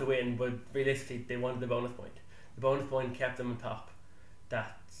wanted to win, but realistically they wanted the bonus point. The bonus point kept them on top.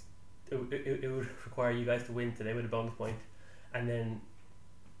 That it would require you guys to win today with a bonus point, and then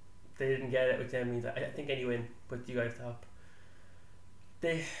they didn't get it, which then means I think any win puts you guys top.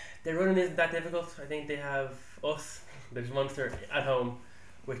 Their running isn't that difficult. I think they have us, there's Munster at home,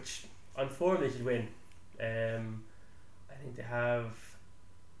 which on form they should win. I think they have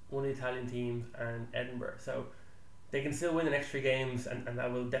one of the Italian teams and Edinburgh, so they can still win the next 3 games, and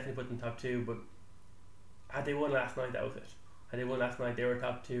that will definitely put them top 2. But had they won last night, that was it. Had they won last night, they were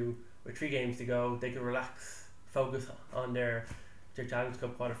top 2 with 3 games to go. They could relax, focus on their Challenge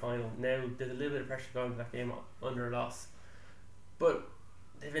Cup quarter final. Now there's a little bit of pressure going to that game under a loss, but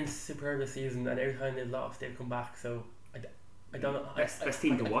they've been superb this season, and every time they've lost, they've come back. So I don't know. Best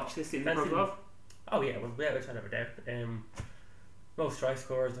team to watch this in the Pro 12? Oh yeah, well, which I never doubt. Most try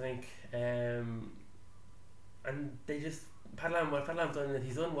scorers, I think. And they just Padlam's done it.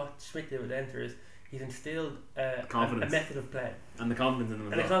 He's done what Schmidt did with Enter is he's instilled a method of play and the confidence in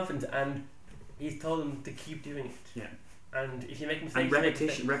them as well. And he's told them to keep doing it. Yeah. And if you make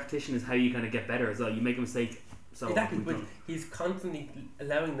mistakes, and repetition is how you kind of get better as well. You make a mistake, so exactly. But he's constantly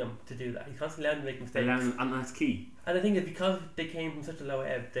allowing them to do that. He's constantly allowing them to make mistakes, and that's key. And I think that because they came from such a low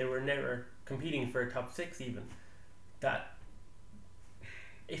ebb, they were never competing for a top 6 even. That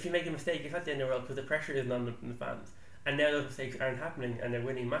if you make a mistake, it's not the end of the world because the pressure isn't on the fans. And now those mistakes aren't happening, and they're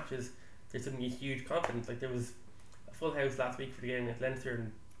winning matches. There's suddenly a huge confidence. Like there was a full house last week for the game against Leinster,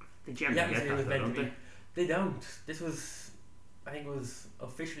 and they generally get that, don't they? They don't. This was, I think it was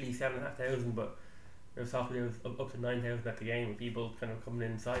officially 7,500, but There was talk there was up to 9,000 at the game, with people kind of coming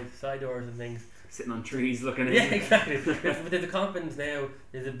in side doors and things. Sitting on trees looking in. Yeah, exactly. But there's a confidence now,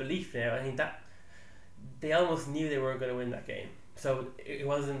 there's a belief now. I think that they almost knew they weren't going to win that game. So it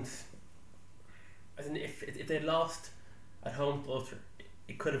wasn't, as in if they'd lost at home to Ulster,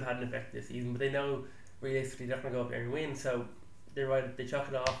 it could have had an effect this season, but they know realistically they're not going to go up there and win, so they chalk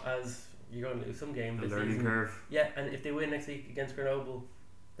it off as you're going to lose some game A this learning season. curve. Yeah, and if they win next week against Grenoble,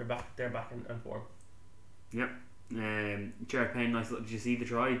 they're back in form. Yep. Jared Payne, nice little, did you see the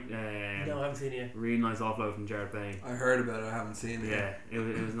try? No, I haven't seen it yet. Really nice offload from Jared Payne. I heard about it, I haven't seen it Yeah, yet.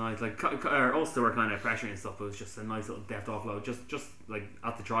 it was nice. Like Ulster were kind of pressuring and stuff, but it was just a nice little deft offload, just like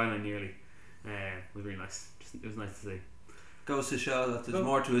at the try line nearly. It was really nice. It was nice to see. Goes to show that there's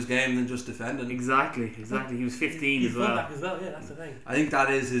more to his game than just defending. Exactly. He was 15 He's as well. fullback as well, yeah, that's the thing. I think that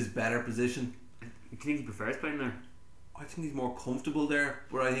is his better position. Do you think he prefers playing there? I think he's more comfortable there,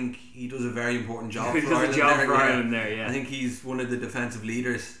 but I think he does a very important job He for does a Ireland. job there, for yeah. Ireland there, yeah. I think he's one of the defensive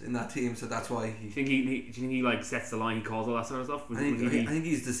leaders in that team, so that's why Do you think do you think he like sets the line, he calls all that sort of stuff? I think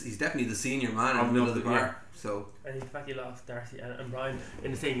he's definitely the senior man in the middle of the park. So I think the fact he lost Darcy and Brian in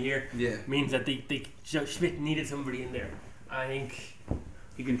the same year yeah, means that Schmidt needed somebody in there. I think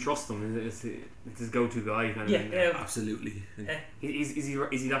you can trust him. It's his go-to guy kind of thing. yeah, absolutely, Is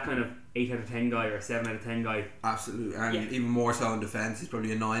he that kind of 8 out of 10 guy or a 7 out of 10 guy? absolutely, and Yeah. even more so in defence. He's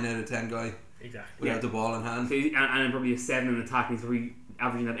probably a 9 out of 10 guy exactly. without the ball in hand. So and probably a 7 in attack. He's probably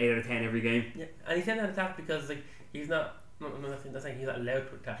averaging that 8 out of 10 every game. Yeah, and he's in that attack because like he's not. I'm not saying he's not allowed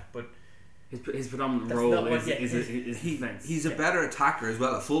to attack, but His predominant That's role not what- is yeah, defence. He's a better attacker as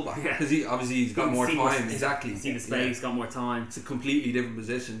well at fullback Yeah. because he's got more See time. the- Exactly, See the space, got more time. It's a completely different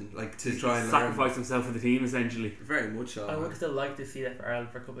position, like to try and learn. Sacrifice himself for the team essentially. Very much so. I would still like to see that for Ireland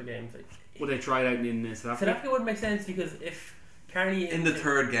for a couple of games. Like, Well, they tried out in South South Africa. Africa would make sense because if Carney in the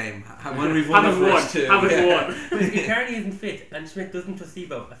third game when we've won Haven't the won. first two, Haven't yeah. won. if Carney isn't fit and Schmidt doesn't trust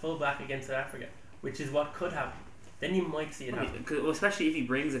Sebo, a full back against South Africa, which is what could happen, then you might see it happen. Well, especially if he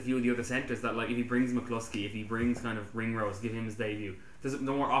brings a few of the other centres, that like if he brings McCluskey, if he brings kind of Ringrose, give him his debut. There's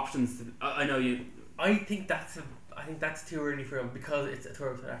no more options. I know you. I think that's too early for him because it's a tour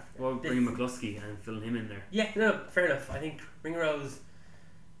of South Africa. Well, bring McCluskey and fill him in there. Yeah, no, fair enough. I think Ringrose,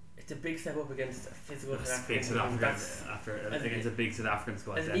 it's a big step up against a physical South African. Big South African As- against a big South African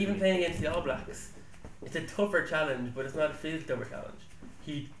squad. As Definitely. even playing against the All Blacks, it's a tougher challenge, but it's not a physical tougher challenge.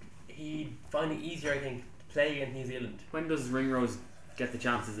 He'd find it easier, I think, to play against New Zealand. When does Ringrose get the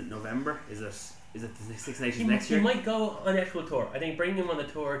chance? Is it November? Is it the Six Nations He next year? might go on the actual tour. I think bringing him on the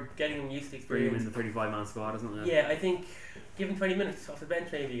tour, getting him used to the Bring him experience. in the 35-man squad, isn't it? Yeah, I think give him 20 minutes off the bench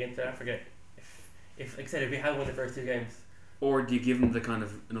maybe against South Africa. If like I said, if we had won the first two games. Or do you give him the kind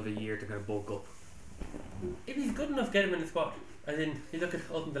of another year to kind of bulk up? If he's good enough, get him in the squad. As in, you look at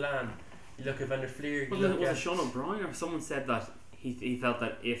Ultan Delan, you look at Van der Fleer, you Was look it at... Sean O'Brien or someone said that he felt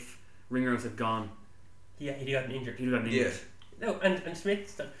that if Ringrose had gone, Yeah, he got injured. he'd have gotten injured. No, and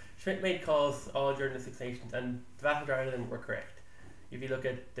Schmidt made calls all during the Six Nations, and the vast majority of them were correct. If you look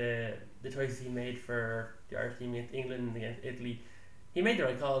at the choices he made for the Irish team against England, against Italy, he made the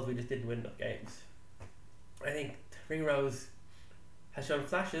right calls. We just didn't win enough games. I think Ringrose has shown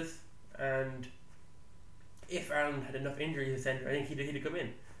flashes, and if Ireland had enough injuries in the centre, I think he'd have come in.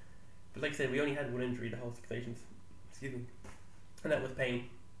 But like I said, we only had one injury the whole Six Nations. Excuse me, and that was Payne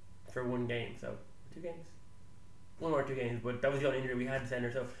for one game. So 2 games. 1 or 2 games, but that was the only injury we had in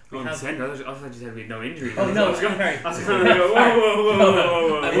centre. So we Oh, have. centre. I thought you said we had no injuries. Oh no, I was going sorry. to go,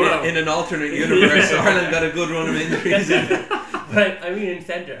 whoa. In an alternate universe, Ireland got a good run of injuries. But I mean, in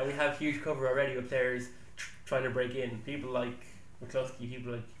centre, and we have huge cover already with players trying to break in. People like McCluskey,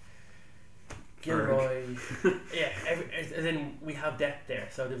 people like Gilroy. Yeah, as in we have depth there,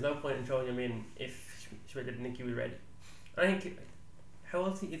 so there's no point in throwing him in if Schmidt didn't think he was ready. I think, how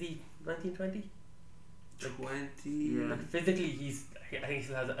old is he? 19, 20? 20. Yeah. Like physically, I think he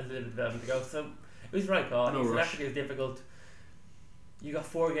still has a little bit of development to go. So it was the right call. No South rush. Africa is difficult. You got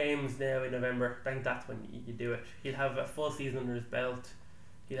 4 games now in November. I think that's when you do it. He'll have a full season under his belt.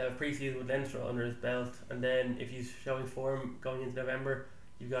 He'll have a pre-season with Leinster under his belt, and then if he's showing form going into November,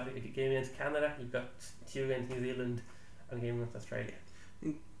 you've got a game against Canada, you've got 2 against New Zealand, and a game against Australia.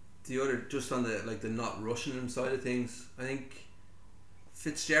 The other, just on the not rushing him side of things, I think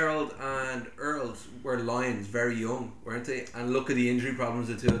Fitzgerald and Earls were Lions very young, weren't they? And look at the injury problems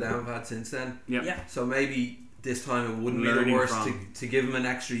the two of them have had since then. Yep. Yeah. So maybe this time it wouldn't be the Learning worst from. to give him an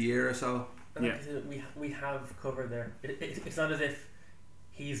extra year or so. And Yeah. like I said, we have cover there. It's not as if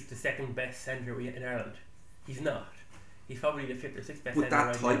he's the second best centre in Ireland. He's not. He's probably the 5th or 6th best With centre that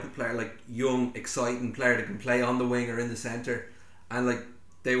right type now. of player, like young, exciting player that can play on the wing or in the centre, and like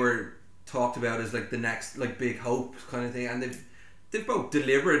they were talked about as like the next like big hope kind of thing, and they've both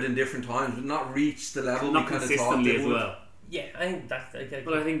delivered in different times, but not reached the level Not we kind of thought consistently they as would. well. Yeah, I think that's like,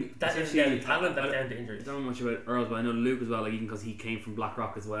 But I think that is especially- down to talent, that's I down to injuries. don't know much about Earls, but I know Luke as well. Like even because he came from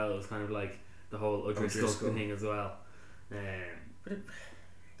Blackrock as well, it was kind of like the whole O'Driscoll O'Driscoll. thing as well. But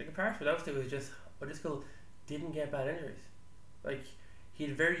the comparison with those two was just O'Driscoll didn't get bad injuries. Like, he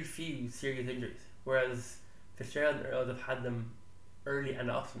had very few serious injuries, whereas Fitzgerald and Earls have had them early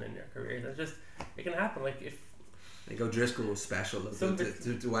and often in their careers. It's just, it can happen. Like, if Like O'Driscoll was special. Some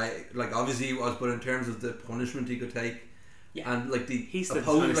The way, like obviously he was, but in terms of the punishment he could take, Yeah. and like the He's kind of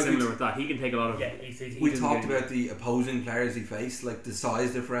opposing, like similar with that. He can take a lot of. yeah, he we didn't talked get about the opposing players he faced, like the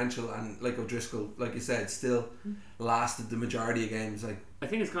size differential, and like O'Driscoll, like you said, still lasted the majority of games. Like I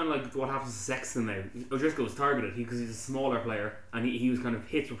think it's kind of like what happens to Sexton now. O'Driscoll was targeted because he's a smaller player, and he was kind of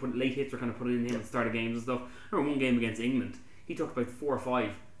late hits were kind of put in him at the start of games and stuff. I remember one game against England, he took about 4 or 5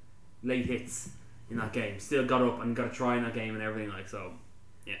 late hits in that game. Still got up and got a try in that game and everything like so.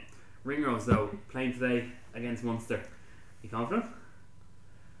 Yeah, Ringrose though playing today against Munster. You confident?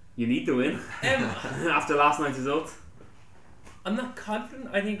 You need to win after last night's result. I'm not confident.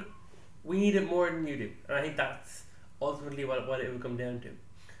 I think we need it more than you do, and I think that's ultimately what it would come down to.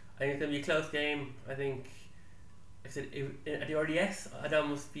 I think it's going to be a close game. I think, like I said, at the RDS, I'd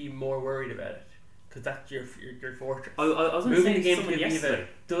almost be more worried about it because that's your fortress. I was going to Moving say the game to something yesterday. Aviva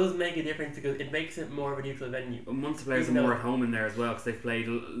does make a difference because it makes it more of a neutral venue. Munster players are Even more though- at home in there as well because they've played.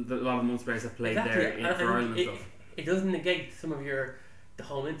 A lot of Munster players have played Exactly, there and for Ireland and it, stuff. it doesn't negate some of the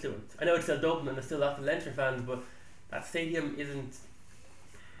home influence. I know it's still Dublin and there's still lots of Leinster fans, but that stadium isn't.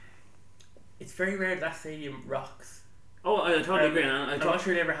 It's very rare that stadium rocks. Oh, I totally agree. And I'm not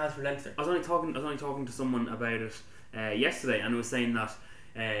sure it ever has for Leinster. I was only talking to someone about it yesterday, and it was saying that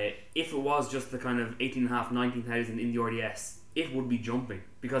if it was just the kind of 18,500, 19,000 in the RDS, it would be jumping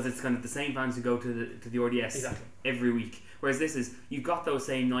because it's kind of the same fans who go to the RDS Exactly. every week. Whereas this is, you've got those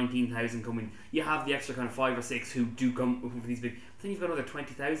same 19,000 coming. You have the extra kind of 5 or 6 who do come for these big. But then you've got another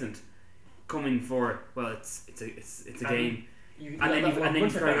 20,000 coming for. Well, it's a game. You've And then you've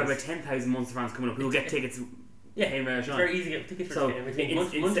Munster probably got fans. about 10,000 Munster fans coming up who will get tickets. Yeah, came out of it's shine. very easy to get tickets for So, this game. I think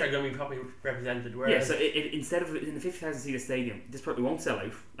it's- Munster are going to be probably represented. Yeah, Whereas so it instead of in the 50,000 seat stadium, this probably won't sell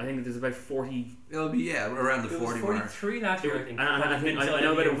out. I think that there's about 40. it'll be around the it was 40 mark. 43 last year, I think. And I think It's I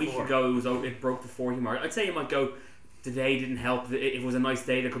know about a week before. ago it broke the 40 mark. I'd say it might go. Today didn't help. If it was a nice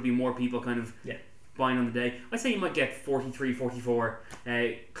day, there could be more people kind of Yeah. buying on the day. I'd say you might get 43, 44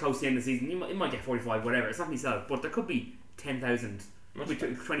 close to the end of the season. You might get 45, whatever. It's not going to sell out, but there could be 10,000.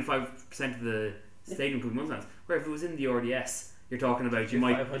 25% of the stadium could be Munster fans. Where if it was in the RDS, you're talking about you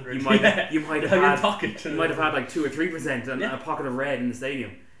might 500. you might Yeah. you might You have have your had pocket. you might have had like 2 or 3% and Yeah. a pocket of red in the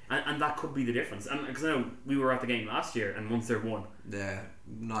stadium, and that could be the difference. And because I know we were at the game last year and Munster won, Yeah,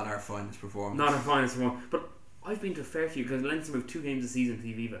 not our finest performance. not our finest one, but I've been to a fair few because Leinster moved 2 games a season to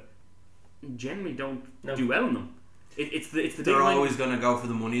the Aviva. Generally, don't No. do well in them. It's the big They're line- always going to go for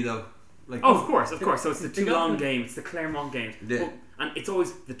the money though. Like Oh, of course. So it's the They Toulon got- game, it's the Clermont game, Yeah. and it's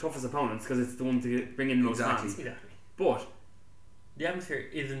always the toughest opponents because it's the one to bring in the most Exactly. fans. Exactly. But The atmosphere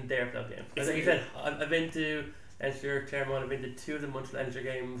isn't there for that game. It's- Like you said, I've been to Leinster, Clermont. I've been to 2 of the Munster Leinster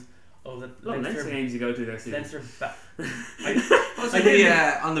games. Of the a lot of Leinster games you go to this season. Leinster was I it did-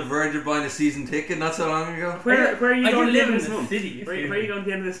 on the verge of buying a season ticket not so long ago? Where are you I going do at the live end in of this the month? city. Where are you going at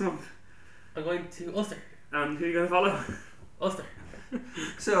the end of this month? I'm going to Ulster. And who are you going to follow? Ulster.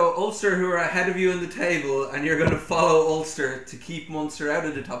 So Ulster, who are ahead of you in the table, and you're going to follow Ulster to keep Munster out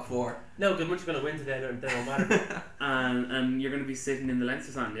of the top 4. No, because Munster's going to win today. Then it won't matter. And you're going to be sitting in the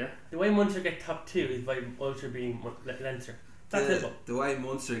Leinster stand, yeah? The way Munster get top 2 is by Ulster being Leinster. That's it. The way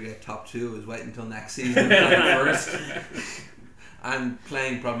Munster get top 2 is waiting until next season playing first and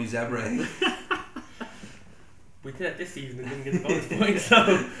playing probably Zebre. We did it this season and didn't get the bonus points.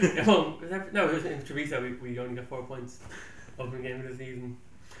 So it won't. No, it was in Treviso. We only got 4 points opening game of the season.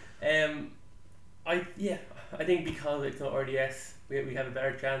 I think because it's not RDS, we have a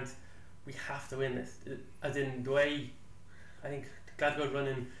better chance. We have to win this. As in the way I think Glasgow's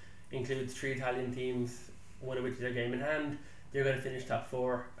running includes 3 Italian teams, one of which is their game in hand. They're going to finish top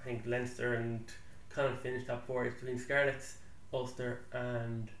 4. I think Leinster and Connacht finish top 4. It's between Scarlets, Ulster,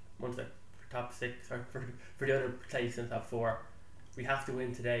 and Munster for top 6 or for the other place in top 4. We have to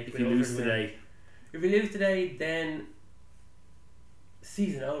win today. If We you have lose to win. today, If we lose today, then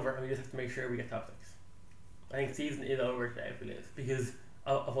season over, and we just have to make sure we get top 6. I think season is over today if we lose because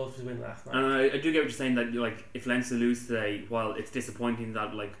of Ulster's win last night. and I do get what you're saying that like if Leinster lose today, while it's disappointing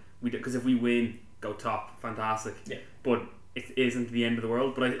that like because if we win, go top, fantastic. Yeah. But it isn't the end of the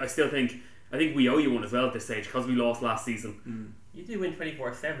world. But I still think I think we owe you one as well at this stage because we lost last season. You do win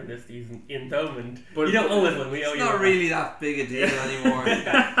 24/7 this season in Thomond. But You don't owe us one. We owe It's you not one. really that big a deal anymore.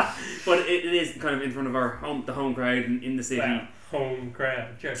 But it is kind of in front of the home crowd in the city. Well, home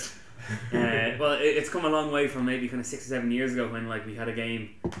crowd. Sure. Well, it's come a long way from maybe kind of 6 or 7 years ago when like we had a game,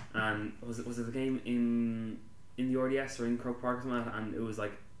 and was it a game in the RDS or in Croke Park or something like that, and it was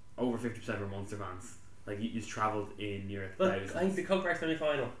like over 50% were Munster fans. Like you just travelled in near But thousands. I think the Coke Park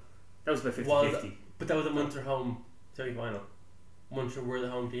semi-final That was about 50-50. was, but that was a Munster home semi-final. Munster were the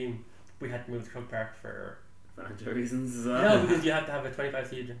home team. We had to move to Coke Park for Financial reasons as well. no, because you have to have a 25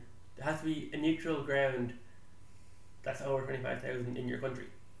 season. It has to be a neutral ground that's over 25,000 in your country,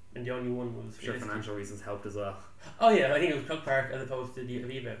 and the only one was Sure, financial reasons helped as well. Oh yeah, I think it was Coke Park as opposed to the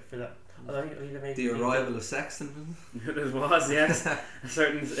Aviva for that. Although I think Aviva maybe The arrival of Sexton. It was, yes. A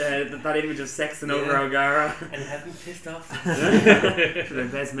certain that image of Sexton Yeah. over O'Gara. and he hasn't pissed off. Should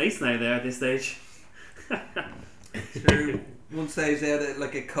have best mates now there at this stage. Sure, one stage they had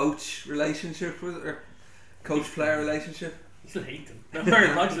like a coach relationship with, or coach-player relationship. You still hate them. No,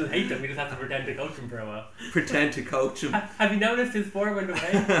 very much still hate them. We just have to pretend to coach them for a while. Pretend to coach him. Have you noticed his form went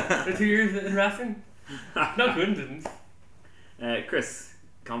away for 2 years in Racing? No coincidence. Chris,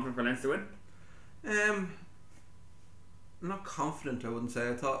 confident for Leinster win? Not confident, I wouldn't say.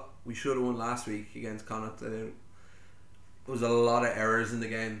 I thought we should have won last week against Connacht. There was a lot of errors in the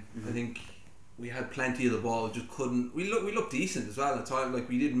game. I think we had plenty of the ball, just couldn't. We looked decent as well at the time. Like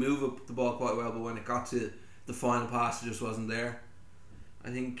we did move up the ball quite well, but when it got to the final pass, it just wasn't there. I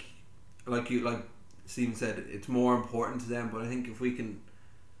think, like Stephen said, it's more important to them. But I think if we can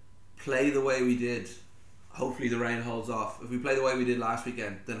play the way we did, hopefully the rain holds off. If we play the way we did last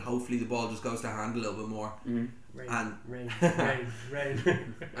weekend, then hopefully the ball just goes to hand a little bit more. Rain, And- rain.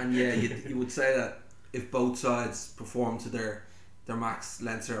 And yeah, you would say that if both sides perform to their max,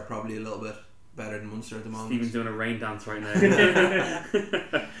 Leinster are probably a little bit better than Munster at the moment. Stephen's doing a rain dance right now.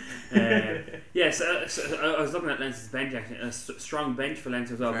 Yes, I was looking at Leinster's bench actually. A strong bench for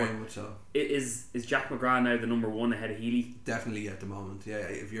Leinster as well. Very But much so. is Jack McGrath now the number one ahead of Healy? Definitely at the moment. Yeah,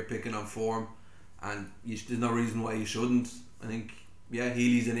 if you're picking on form, and there's no reason why you shouldn't. I think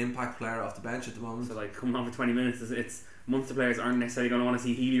Healy's an impact player off the bench at the moment. So like coming on for 20 minutes, it's Munster players aren't necessarily going to want to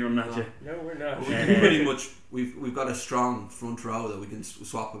see Healy running at you. No, we're not. We can pretty much we've got a strong front row that we can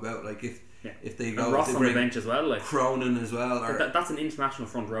swap about. Like if they And go, Ross if they on the bring bench as well. Like Cronin as well. Or that's an international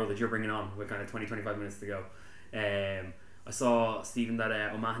front row that you're bringing on with kind of 20-25 minutes to go. I saw Stephen that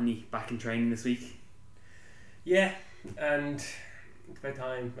O'Mahony back in training this week. Yeah, and it's about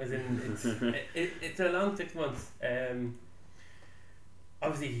time. As in, it's a long 6 months.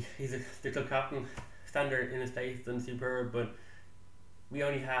 Obviously, he's the club captain, standard in his place, done superb. But we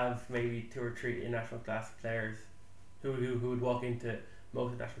only have maybe 2 or 3 international class players who would walk into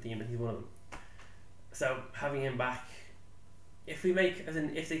most of the national team, and he's one of them. So having him back, if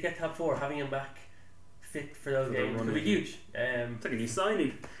they get top 4, having him back fit for those For the games run could be in. huge. It's like a new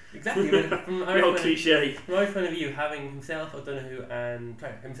signing. Exactly. But from The our old point, cliche. from my point of view, having himself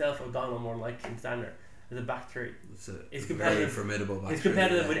O'Donnell more like in standard as a back 3, it's It's very competitive. formidable. it's back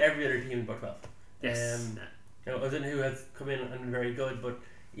competitive three, with every other team in Buck 12. Yes. O'Donnell has come in and been very good, but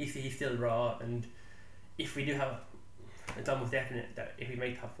he's still raw. And if we do have, it's almost definite that if we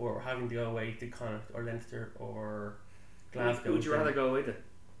make top 4, we're having to go away to Connacht or Leinster or Glasgow. Who would you rather go away to?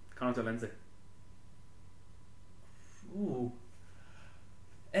 Connacht or Leinster? Ooh.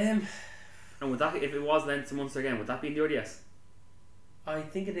 And would that, if it was Leinster Munster again, would that be in the RDS? I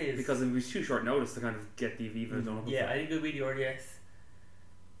think it is. Because it was too short notice to kind of get the Aviva done up. Yeah, I think it would be the RDS.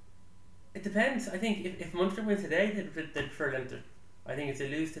 It depends. I think if Munster win today, they'd prefer Leinster. I think if they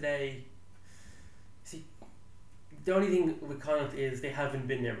lose today, see, the only thing with Connacht is they haven't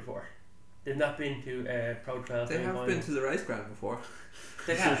been there before. They've not been to Pro 12. They have been to the race ground before.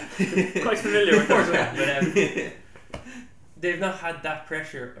 They have. Quite familiar with Of course, that. yeah, but they've not had that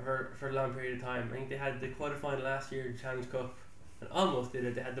pressure for a long period of time. I think they had the quarterfinal last year, the Challenge Cup, and almost did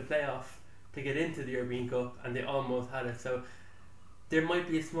it. They had the playoff to get into the European Cup, and they almost had it. So there might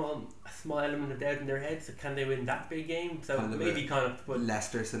be a small element of doubt in their heads. So can they win that big game? So Kind of maybe Connacht, but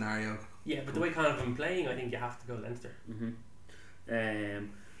Leicester scenario. yeah, but the way Connacht have been playing, I think you have to go Leinster.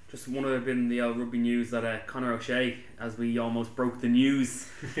 Just one other bit in the rugby news that Conor O'Shea, as we almost broke the news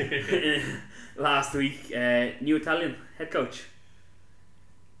last week, new Italian head coach.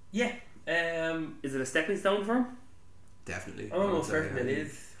 Yeah, Is it a stepping stone for him? Definitely. I'm I would almost say, certain it yeah.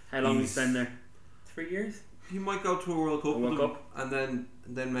 is. How long will he He's- spend there? 3 years. He might go to a World Cup, A World with them, Cup? and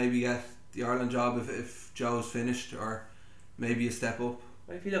then maybe get the Ireland job if Joe's finished, or maybe a step up.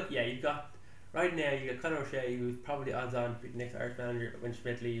 Well, if you look, yeah, right now you got Conor O'Shea, who's probably odds on to be the next Irish manager when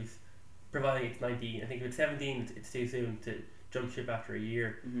Schmidt leaves. providing it's 19. I think if it's 17, it's too soon to jump ship after a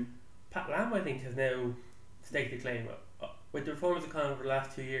year. Mm-hmm. Pat Lam, I think, has now staked a claim. With the reforms of Connacht over the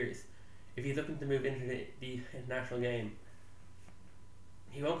last 2 years, if he's looking to move into the international game,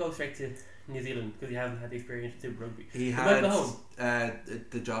 he won't go straight to New Zealand because he hasn't had the experience in Super Rugby. He might had go home.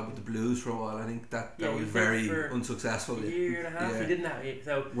 the job with the Blues for a while. I think that Yeah, he was was there very for unsuccessful. A year and a half, Yeah. he didn't have it.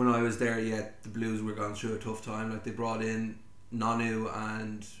 So When I was there, the Blues were going through a tough time. Like, they brought in Nonu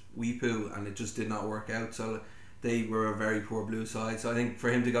and Weepu, and it just did not work out. So they were a very poor Blues side. So I think for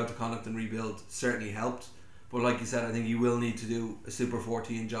him to go to Connacht and rebuild certainly helped. But like you said, I think he will need to do a Super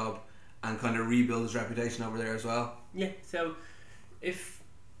 14 job and kind of rebuild his reputation over there as well. yeah, so if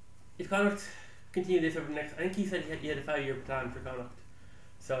Connacht continue this over the next, I think he said he had a 5-year plan for Connacht.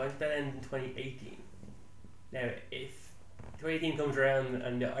 So I think that ends in 2018. Now, if 2018 comes around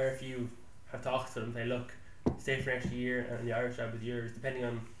and the IRFU have talks to them, say, look, stay for next year and the Irish job is yours, depending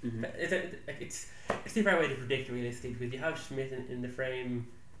on it's too far away to predict realistically, because you have Schmidt in the frame,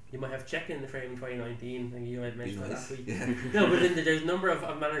 you might have Check in the frame in 2019. I think you might mention that last week. Yeah. No, but then there's a number of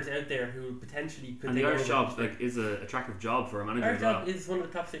managers out there who potentially could. And the take Irish over. job is an attractive job for a manager Irish as well. job is one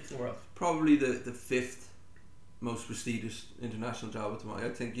of the top 6 in the world. Probably the fifth most prestigious international job at the moment. I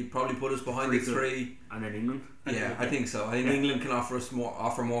think you'd probably put us behind the three. And then England. Yeah, I think so. I think England can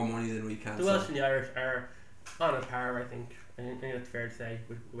offer more money than we can. The Welsh and the Irish are on a par, I think. I think that's fair to say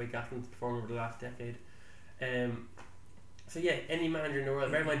with the way Gatland's performed over the last decade. So yeah, any manager in the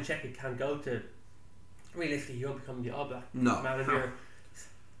world, bear in mind Czech can go to. Realistically, he won't become the All Black manager.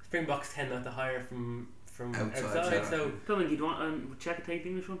 Springboks tend not to hire from outside, so Don't think he'd want Czech to take the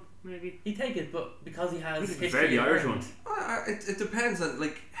English one, maybe. he'd take it, but because he has He'd history prefer the in Irish Ireland- one. It depends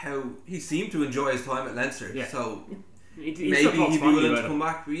on how he seemed to enjoy his time at Leinster. Yeah. So He maybe still talks he'd be fondly willing to about come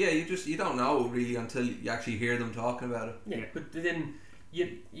back. But yeah, you don't know really until you actually hear them talking about it. Yeah, Yeah. but then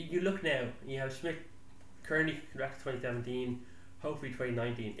you look now. You have Schmidt currently back to 2017, hopefully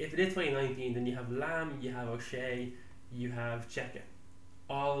 2019. If it is 2019, then you have Lamb, you have O'Shea, you have Cheka,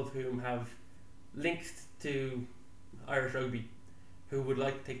 all of whom have links to Irish rugby, who would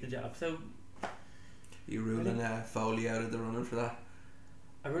like to take the job. So You ruling Foley out of the running for that?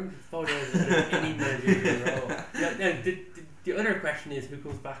 I wouldn't vote out any managerial role. Now, the other question is who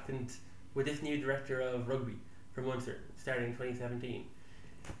comes back and with this new director of rugby for Munster starting in 2017.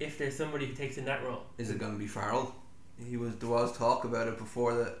 If there's somebody who takes in that role, Is it going to be Farrell? There was talk about it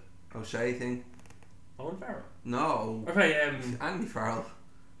before the O'Shea thing. Owen Farrell. No, Or sorry, Andy Farrell.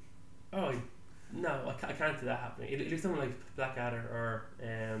 oh no, I can't see that happening. It'll be someone like Blackadder or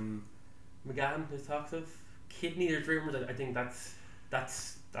McGann. There's talks of Kidney. There's rumours. I think that's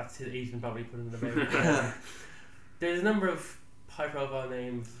his agent probably put in the boat. There's a number of high-profile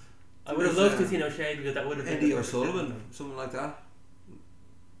names. I would have loved to have seen O'Shea because that would have been Eddie a perfect O'Sullivan, fit. something like that.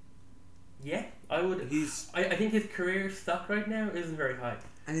 Yeah, I would. I think his career stock right now isn't very high.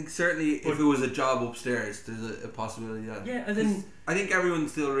 I think certainly if it was a job upstairs, there's a possibility that. Yeah, and then I think everyone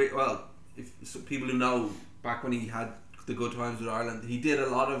still people who know back when he had the good times with Ireland, he did a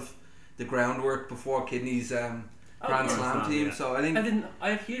lot of the groundwork before Kidney's Grand yeah. Slam team. Yeah. So I think and then I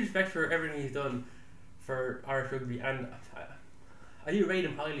have huge respect for everything he's done for Irish rugby, and I do rate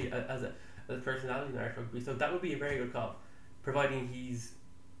him highly as a personality in Irish rugby. So that would be a very good call, providing he's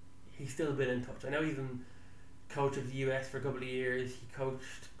still been in touch. I know he's been coach of the US for a couple of years. He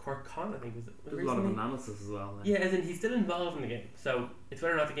coached Cork Con, I think was There's a lot of analysis as well. Yeah, as in he's still involved in the game. So it's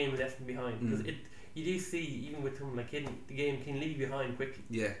whether or not the game is left him behind, because you do see even with someone like Kidney, the game can leave you behind quickly.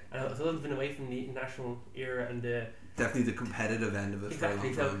 yeah, And Sullivan's been away from the international era and definitely the competitive end of it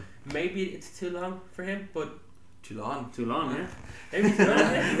exactly. for a long So time. maybe it's too long for him, but Too long. Too long, yeah. maybe it's too long.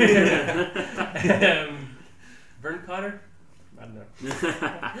 Yeah. Vern Cotter, I don't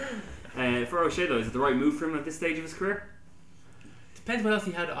know. For O'Shea though, is it the right move for him at this stage of his career? Depends what else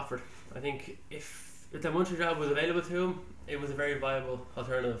he had offered. I think if the Munster job was available to him, it was a very viable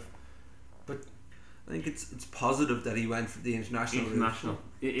alternative. I think it's positive that he went for the international route. International.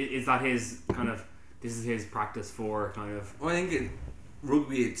 Is that his kind of? This is his practice for kind of Well, I think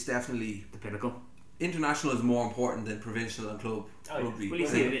rugby, it's definitely the pinnacle. international is more important than provincial and club Oh, yeah. rugby. Well, you I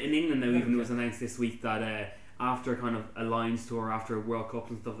see, think- in England now, even it was announced this week that after kind of a Lions tour, after World Cups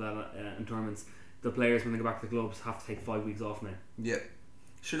and stuff like that, and tournaments, the players when they go back to the clubs have to take 5 weeks off now. Yeah,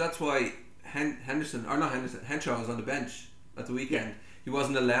 sure. That's why Henshaw was on the bench at the weekend. Yeah. He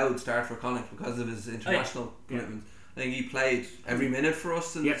wasn't allowed to start for Connacht because of his international commitment. I think he played every minute for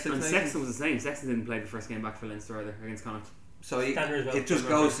us in Yeah, Six and Nations. Sexton was the same. Sexton didn't play the first game back for Leinster either against Connacht. So Standard as well. it just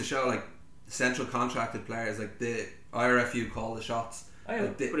goes to show, like, central contracted players, like the IRFU call the shots. Oh, yeah.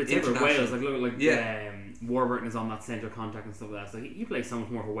 Like the But it's different. international- Wales, like look, Yeah. Warburton is on that central contact and stuff like that. So he plays so much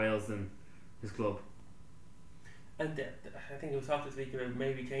more for Wales than his club. And I think it was talked this week about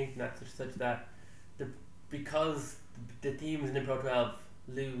maybe changing that such that because the teams in the Pro 12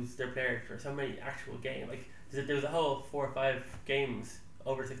 lose their players for so many actual games. Like there was a whole 4 or 5 games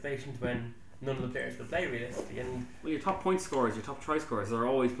over Six Nations when none of the players could play realistically. And well, your top point scorers, your top try scorers are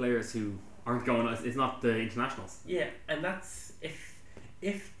always players who aren't going. It's not the internationals. Yeah, and that's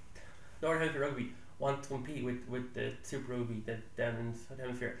if Northern Hemisphere Rugby want to compete with the Super Rugby down in South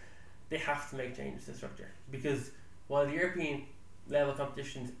Hemisphere, they have to make changes to the structure, because while the European level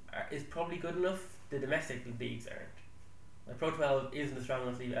competitions is probably good enough, the domestic leagues aren't. Like Pro 12 isn't as strong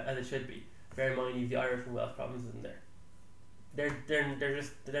enough league as it should be. Bear in mind you've the Irish and Welsh provinces in there.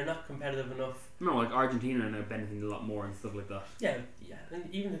 They're not competitive enough. No, like Argentina are now benefiting a lot more and stuff like that. Yeah,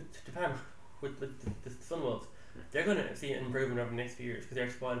 and even Japan with the Sunwolves, they're going to see an improvement over the next few years because their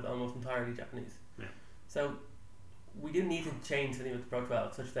squad is almost entirely Japanese. Yeah. So we do need to change something with the Pro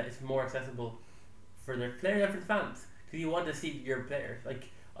 12 such that it's more accessible for the players and for the fans, because you want to see your players. Like,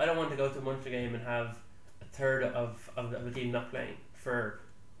 I don't want to go to a Munster game and have a third of the team not playing for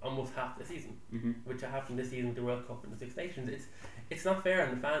almost half the season, which happened this season with the World Cup and the Six Nations. It's not fair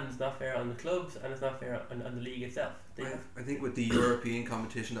on the fans, not fair on the clubs, and it's not fair on the league itself. I think with the European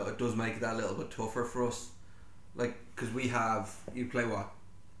competition though, it does make that a little bit tougher for us, like, because you play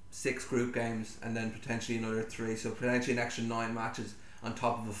 6 group games and then potentially another 3, so potentially an extra 9 matches on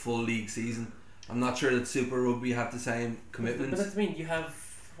top of a full league season. I'm not sure that Super Rugby have the same commitments. But that's mean you have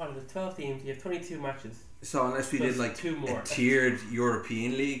 12 teams, you have 22 matches. So unless we did like 2 more a tiered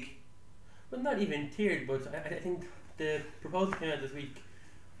European league, well, not even tiered, but I think the proposal came out this week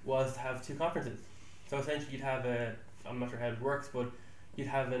was to have 2 conferences. So essentially you'd have I'm not sure how it works, but you'd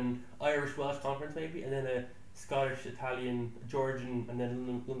have an Irish-Welsh conference maybe, and then a Scottish, Italian, Georgian, and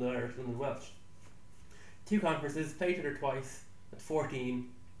then London Irish, London Welsh. 2 conferences, play each other twice at 14,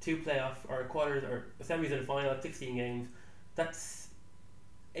 2 playoff or quarters or semis and a final at 16 games. That's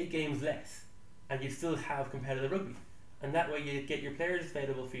 8 games less, and you still have competitive rugby. And that way you get your players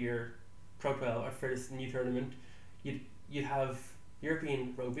available for your Pro 12 or for this new tournament. You'd have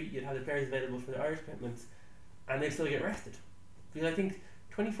European rugby, you'd have the players available for the Irish commitments, and they still get rested. Because I think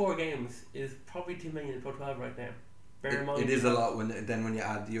 24 games is probably too many in the Pro 12 right now. Bear in mind it is a lot when you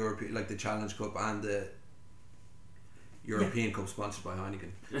add the European, like the Challenge Cup and the European Cup sponsored by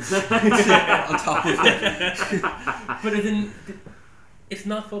Heineken on top of it. But it's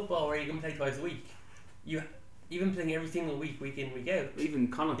not football where you can play twice a week. Even playing every single week in, week out. Even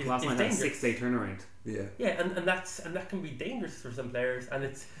Connacht last night had a 6-day turnaround. Yeah, and that can be dangerous for some players,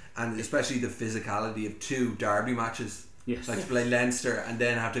 and especially the physicality of 2 derby matches. Yes. Like to play Leinster and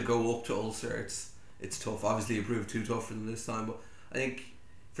then have to go up to Ulster. It's tough. Obviously it proved too tough for them this time, but I think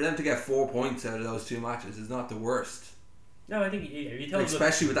for them to get 4 points out of those 2 matches is not the worst. No, I think you told them,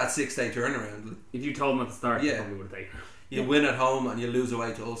 especially with that 6-day turnaround. If you told them at the start, you probably would have taken it. You win at home and you lose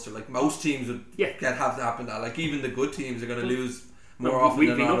away to Ulster. Like most teams would have to happen. That like even the good teams are going to lose more often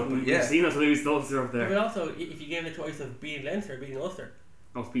than not. We've seen us lose to Ulster up there. But also, if you gave them the choice of beating Leinster or beating Ulster,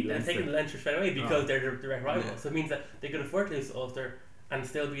 they're taking the Leinster straight away because they're the direct rivals. So it means that they could afford to lose to Ulster and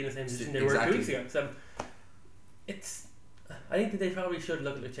still be in the same position they were 2 weeks ago. So I think that they probably should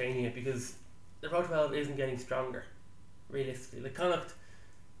look at changing it, because the Pro 12 isn't getting stronger, realistically. Like Connacht,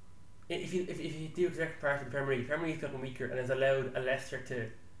 if you do a direct comparison to the Premier League's gotten weaker and has allowed a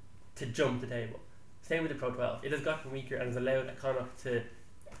Leicester to jump the table. Same with the Pro 12. It has gotten weaker and has allowed a Connacht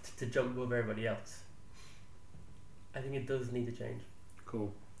to jump above everybody else. I think it does need to change.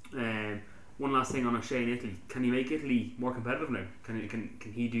 Cool. One last thing on O'Shea in Italy. Can he make Italy more competitive now?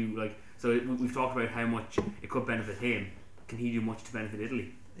 Can he do, like, so we've talked about how much it could benefit him. Can he do much to benefit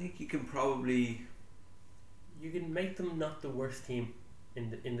Italy? I think you can probably make them not the worst team in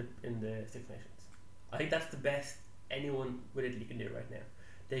the Six Nations. I think that's the best anyone with Italy can do right now.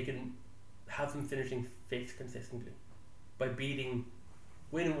 They can have them finishing 5th consistently by winning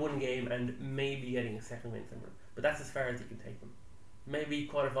 1 game and maybe getting a second win somewhere. But that's as far as you can take them. Maybe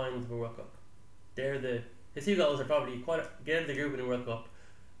quarterfinals of a World Cup. His 2 goals are probably get out of the group in the World Cup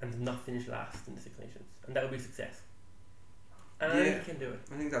and not finish last in the Six Nations, and that would be success. And I think he can do it.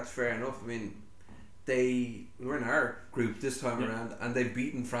 I think that's fair enough. I mean, they were in our group this time around, and they've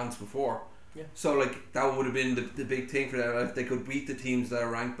beaten France before. Yeah. So like that would have been the big thing for them, if they could beat the teams that are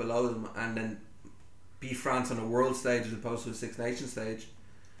ranked below them and then beat France on a world stage as opposed to a Six Nations stage.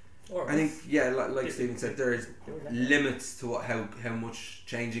 I think like Stephen said, there is limits to how much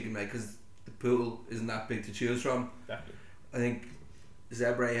change you can make, because the pool isn't that big to choose from. Exactly. I think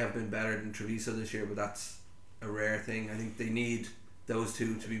Zebre have been better than Treviso this year, but that's a rare thing. I think they need those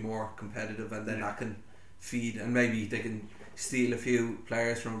 2 to be more competitive, and then that can feed, and maybe they can steal a few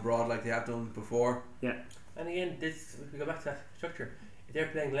players from abroad like they have done before. Yeah. And again, this if we go back to that structure, if they're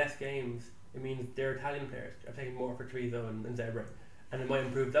playing less games, it means their Italian players are taking more for Treviso and Zebra, and it might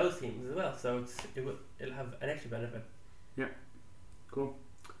improve those teams as well. So it'll have an extra benefit. Yeah, cool.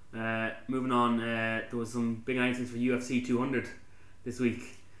 Moving on, there was some big announcements for UFC 200 this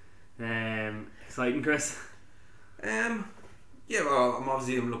week. Exciting, Chris? Yeah, well,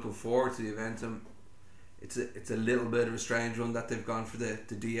 I'm looking forward to the event. It's a little bit of a strange one that they've gone for the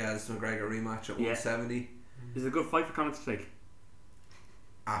Diaz McGregor rematch at 170. Is it a good fight for Conor to take?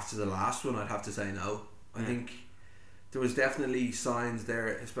 After the last one, I'd have to say no. I think there was definitely signs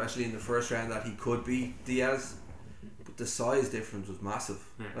there, especially in the first round, that he could beat Diaz, but the size difference was massive.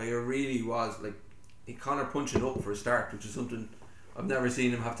 Like, it really was. Like, he Conor punching up for a start, which is something I've never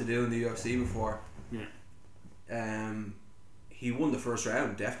seen him have to do in the UFC before. He won the first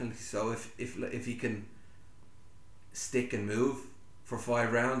round, definitely. So if he can stick and move for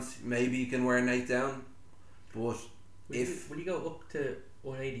 5 rounds, maybe he can wear Nate down. But will he go up to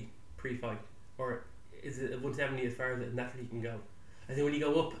 180 pre-fight, or is it 170 as far as it naturally can go? I think, will he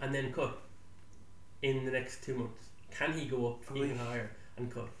go up and then cut in the next 2 months? Can he go up even higher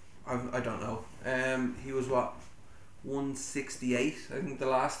and cut? I don't know. He was 168, I think, the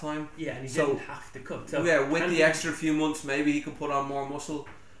last time. Yeah, and he didn't have to cut. So yeah, with the extra few months, maybe he could put on more muscle.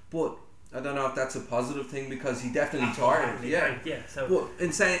 But I don't know if that's a positive thing, because he definitely tired. Yeah. So, but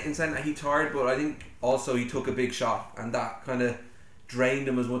in saying that he tired, but I think also he took a big shot, and that kind of drained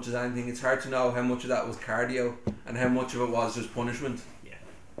him as much as anything. It's hard to know how much of that was cardio and how much of it was just punishment.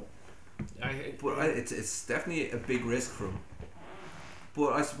 But it's definitely a big risk for him.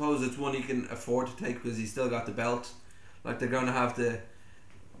 But I suppose it's one he can afford to take, because he's still got the belt. Like, they're going to have the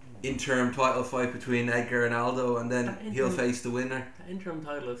interim title fight between Edgar and Aldo, and then he'll face the winner. The interim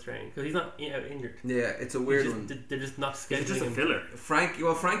title is strange because he's not injured. Yeah, it's a weird one. They're just not scheduling. It's just a filler.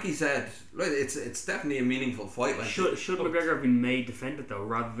 Frankie said, right, it's definitely a meaningful fight. Like, should McGregor have been made defend it though,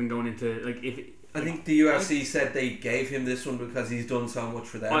 rather than going into I think the UFC said they gave him this one because he's done so much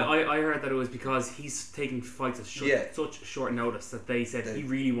for them. I heard that it was because he's taking fights at such short notice that they said he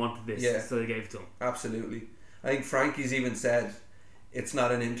really wanted this, so they gave it to him. Absolutely. I think Frankie's even said it's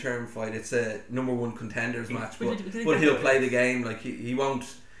not an interim fight, it's a number 1 contenders match, but he'll play the game. Like, he won't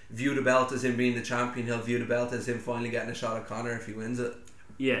view the belt as him being the champion, he'll view the belt as him finally getting a shot at Conor if he wins it.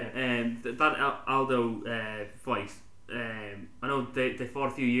 That Aldo fight, I know they fought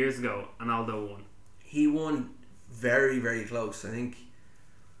a few years ago and Aldo won. He won very, very close. I think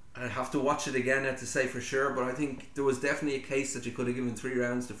I'd have to watch it again to say for sure, but I think there was definitely a case that you could have given 3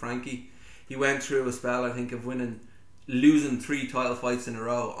 rounds to Frankie. He went through a spell, I think, of losing 3 title fights in a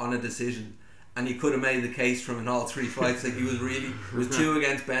row on a decision, and he could have made the case from in all 3 fights. Like, it was 2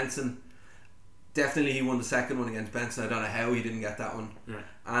 against Benson. Definitely he won the second one against Benson. I don't know how he didn't get that one.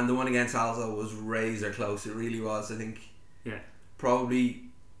 And the one against Aldo was razor close. It really was. I think probably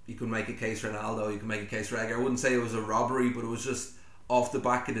you could make a case for Ronaldo, you could make a case for Edgar. I wouldn't say it was a robbery, but it was just off the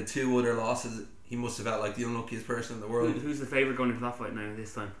back of the 2 other losses. He must have felt like the unluckiest person in the world. Who's the favourite going into that fight now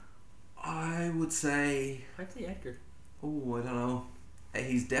this time? I'd say Edgar. Oh, I don't know.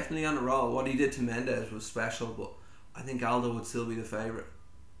 He's definitely on a roll. What he did to Mendes was special, but I think Aldo would still be the favourite.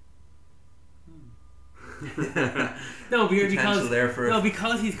 Because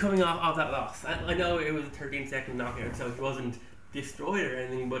he's coming off that loss. I know it was a 13-second knockout, so he wasn't destroyed or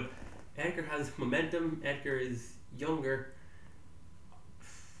anything, but Edgar has momentum. Edgar is younger.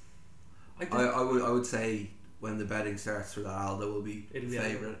 I would say when the betting starts for that, Aldo will be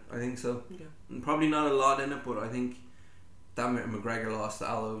favourite. I think so. And probably not a lot in it, but I think that McGregor lost to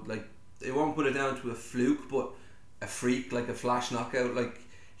Aldo, like, they won't put it down to a fluke, but a freak, like a flash knockout. Like,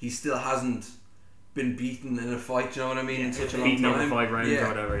 he still hasn't been beaten in a fight, you know what I mean, in such a long time. Over 5 rounds or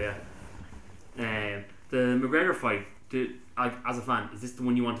whatever. The McGregor fight, as a fan, is this the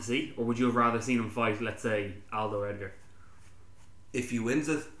one you want to see, or would you have rather seen him fight, let's say, Aldo or Edgar? If he wins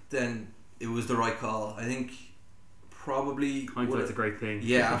it, then it was the right call. I think probably hindsight's a great thing.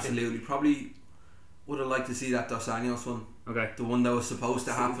 Yeah, absolutely. Probably would have liked to see that Dos Anjos one. Okay. The one that was supposed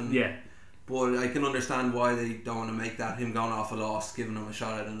to happen. Yeah. But I can understand why they don't want to make that, him going off a loss, giving him a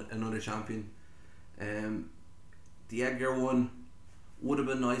shot at another champion. The Edgar one would have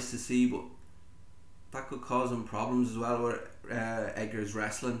been nice to see, but that could cause him problems as well with Edgar's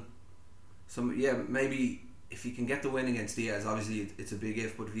wrestling. So maybe if he can get the win against Diaz, obviously it's a big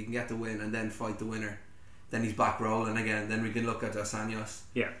if, but if he can get the win and then fight the winner, then he's back rolling again. Then we can look at Dos Anjos.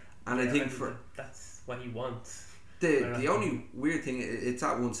 Yeah. And I think that's what he wants. The only weird thing, it's at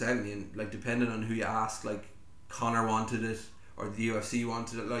 170, and like depending on who you ask, like Conor wanted it or the UFC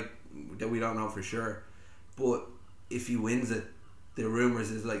wanted it, like that we don't know for sure. But if he wins it, the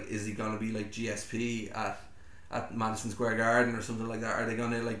rumours is like, is he going to be like GSP at Madison Square Garden or something like that? Are they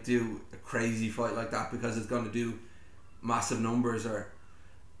going to like do a crazy fight like that because it's going to do massive numbers? Or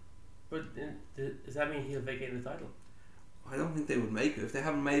But does that mean he'll vacate the title? I don't think they would make it if they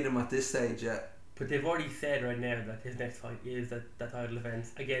haven't made him at this stage yet. But they've already said right now that his next fight is that title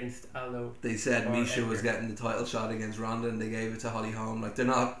defense against Aldo. They said or Misha was Edgar. getting the title shot against Ronda, and they gave it to Holly Holm. Like, they're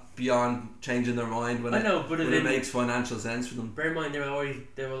not beyond changing their mind when I know, but when it makes financial sense for them. Bear in mind,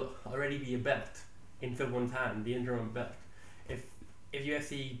 there will already be a belt in someone's hand, the interim belt. If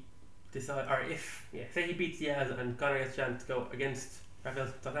UFC decide, or if say he beats Diaz and Conor gets a chance to go against Rafael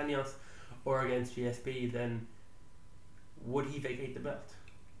dos Anjos or against GSP, then would he vacate the belt,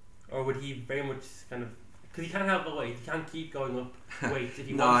 or would he very much kind of, because he can't have the weight, he can't keep going up weight if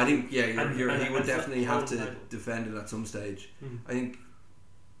he No, wants I think to. he would definitely have to title. defend it at some stage. Hmm. I think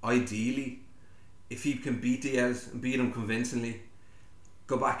ideally, if he can beat Diaz and beat him convincingly,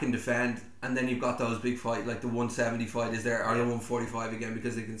 go back and defend, and then you've got those big fights like the 170 fight is there, or the 145 again,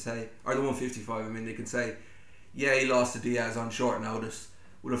 because they can say, or the 155. I mean, they can say, yeah, he lost to Diaz on short notice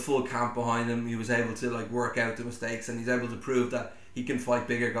with a full camp behind him. He was able to like work out the mistakes, and he's able to prove that he can fight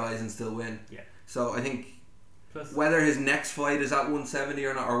bigger guys and still win. Yeah. So I think Plus, whether his next fight is at 170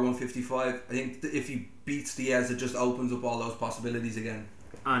 or not, or 155, I think if he beats Diaz, it just opens up all those possibilities again.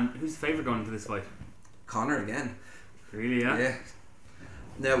 And who's the favourite going into this fight? Conor again. Really, yeah? Yeah.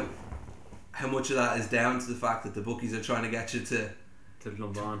 Now, how much of that is down to the fact that the bookies are trying to get you to To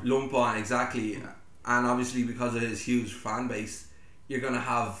lump on. lump on, exactly, and obviously because of his huge fan base, you're going to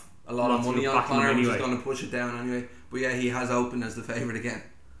have a lot Lots of of money people on backing him Conor, which is anyway. going to push it down anyway. But yeah, he has opened as the favourite again.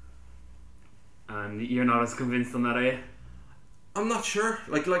 And you're not as convinced on that, are you? I'm not sure.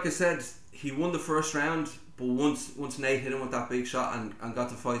 Like I said, he won the first round, but once Nate hit him with that big shot and got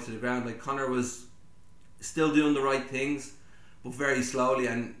the fight to the ground, like Conor was still doing the right things, but very slowly,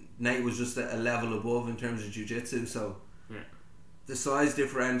 and Nate was just a level above in terms of jiu-jitsu. So Yeah. the size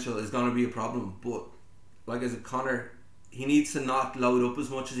differential is going to be a problem. But like I said, Conor, he needs to not load up as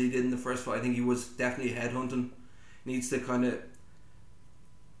much as he did in the first fight. I think he was definitely headhunting. He needs to kind of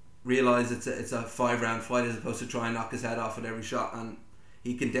realise it's a 5-round fight as opposed to try and knock his head off at every shot, and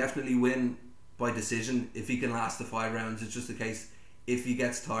he can definitely win by decision if he can last the 5 rounds. It's just a case if he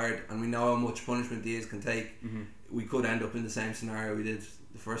gets tired, and we know how much punishment Diaz can take, we could end up in the same scenario we did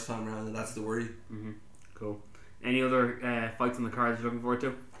the first time around, and that's the worry. Cool. Any other fights on the cards you're looking forward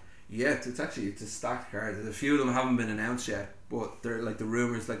to? Yeah, it's a stacked card. A few of them haven't been announced yet, but they're like the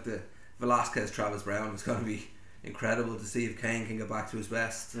rumours, like the Velasquez Travis Brown. It's going to be incredible to see if Kane can get back to his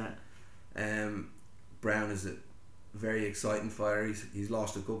best. Yeah. Brown is a very exciting fighter. He's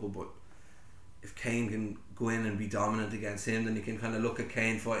lost a couple, but if Kane can go in and be dominant against him, then you can kind of look at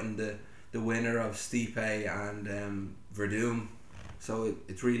Kane fighting the winner of Stipe and Verdum. So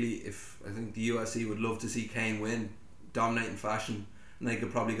it's really, if I think the UFC would love to see Kane win, dominating fashion, and they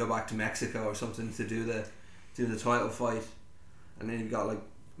could probably go back to Mexico or something to do the title fight. And then you've got like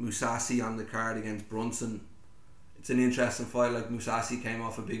Mousasi on the card against Brunson. It's an interesting fight. Like Mousasi came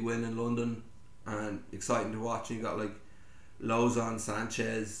off a big win in London, and exciting to watch. And you got like Lozon,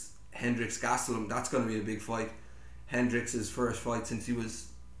 Sanchez, Hendricks, Gastelum. That's going to be a big fight. Hendricks' first fight since he was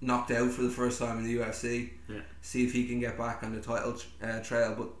knocked out for the first time in the UFC. Yeah. See if he can get back on the title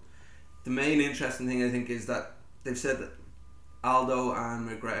trail. But the main interesting thing I think is that they've said that Aldo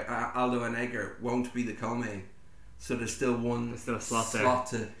and Edgar won't be the co-main, so there's still There's still a slot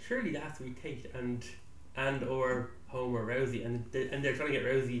there. to. surely that has to be Tate and or Home or Rousey, and they're trying to get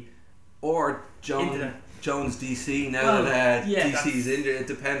Rousey Or into that. Jones DC now Well, that yeah, DC's injured. It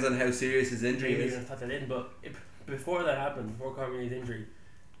depends on how serious his injury Maybe is. you're gonna put that in, but before that happened, before Cormier's injury,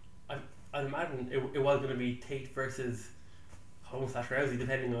 I'd imagine it was going to be Tate versus Holmes/Rousey,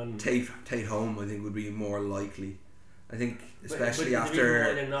 depending on Tate Home, I think, would be more likely. I think, But especially the reason why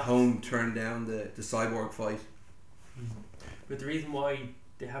after they're not- Home turned down the Cyborg fight. But the reason why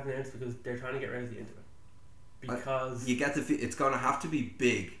they haven't announced because they're trying to get Rousey into it. Because You get it's going to have to be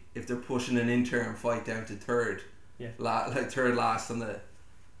big if they're pushing an interim fight down to third, third last on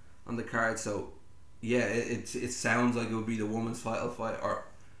the card. So yeah, it sounds like it would be the women's title fight, or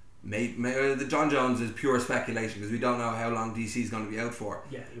maybe the John Jones is pure speculation because we don't know how long DC is going to be out for.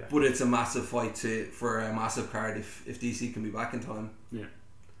 yeah. But it's a massive fight for a massive card if DC can be back in time. Yeah.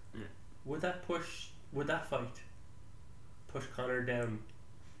 Would that fight push Conor down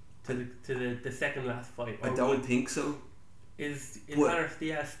to the second last fight? I Or don't think so. Is But Conor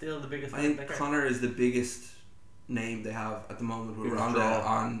Diaz still the biggest? I fight in think that card? Connor is the biggest name they have at the moment with Biggest Ronda draw.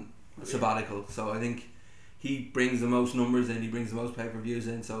 on sabbatical. So I think he brings the most numbers in, he brings the most pay-per-views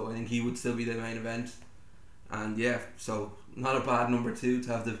in, so I think he would still be the main event. And yeah, so not a bad number 2 to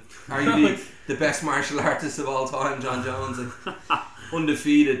have arguably the best martial artist of all time, John Jones, like,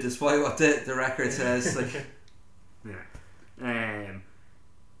 undefeated despite what the record says. Like, yeah.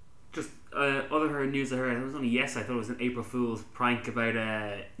 Just other news I heard. It was only I thought it was an April Fool's prank about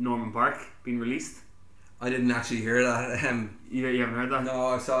Norman Park being released. I didn't actually hear that. You haven't heard that? No,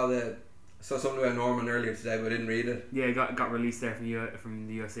 I saw something about Norman earlier today, but I didn't read it. Yeah, it got released there from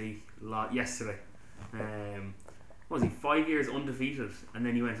the UFC yesterday. What was he, 5 years undefeated, and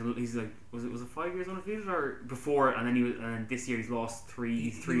then he went. He's like, was it 5 years undefeated or before? And then and this year he's lost three.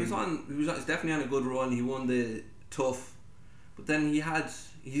 He was definitely on a good run. He won the tough, but then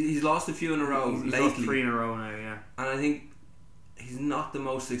he's lost a few in a row. He's lately. lost 3 in a row now. Yeah, and I think he's not the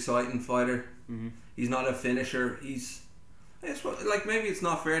most exciting fighter. Mm-hmm. He's not a finisher. Like, maybe it's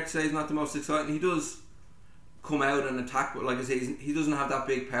not fair to say he's not the most exciting. He does come out and attack, but like I say, he doesn't have that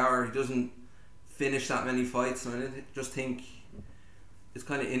big power. He doesn't finish that many fights, and I just think it's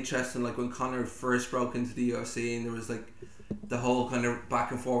kind of interesting. Like when Conor first broke into the UFC, and there was like the whole kind of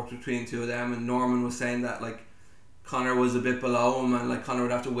back and forth between the two of them, and Norman was saying that like Conor was a bit below him, and like Conor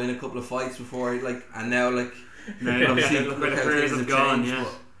would have to win a couple of fights before and now obviously look how things have gone. Yeah,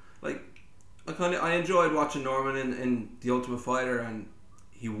 but, I enjoyed watching Norman in The Ultimate Fighter, and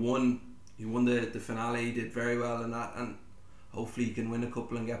he won the finale. He did very well in that, and hopefully he can win a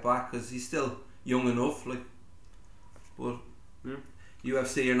couple and get back, because he's still young enough. Like, but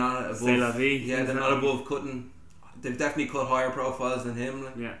UFC are not above. They're not above cutting. They've definitely cut higher profiles than him.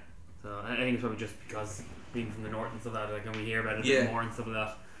 Like. Yeah, so I think it's probably just because being from the north and stuff like that, like, and we hear about it a bit more and stuff like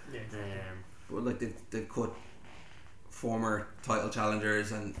that. Yeah. But like they've cut former title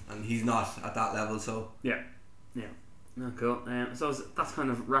challengers, and he's not at that level. So yeah. No, cool. So that's kind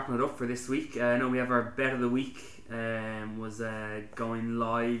of wrapping it up for this week. I know we have our bet of the week was going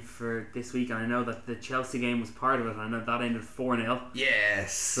live for this week, and I know that the Chelsea game was part of it. I know that ended 4-0.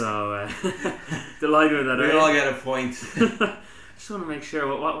 Yes. So delighted with that. We all get a point. Just want to make sure.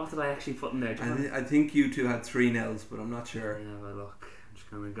 What did I actually put in there? I think you two had 3-0, but I'm not sure. Yeah, well, look.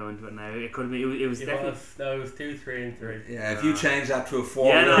 I'm going to go into it now. It could have been. It was definitely. No, it was 2, 3, and 3. Yeah, if you change that to a 4.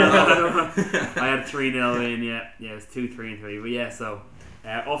 Yeah, no. I had 3-0 in. Yeah, it was 2, 3, and 3. But yeah, so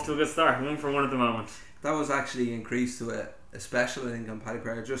off to a good start. 1-for-1 at the moment. That was actually increased to a special, I think, on Paddy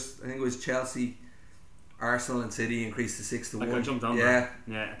Power. I think it was Chelsea, Arsenal, and City increased to 6-1. I jumped on that.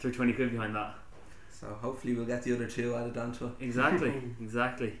 Yeah, threw 20 quid behind that. So hopefully we'll get the other 2 added onto it.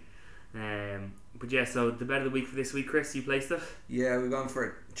 Exactly. But yeah, so the bet of the week for this week, Chris, you placed it? Yeah, we've gone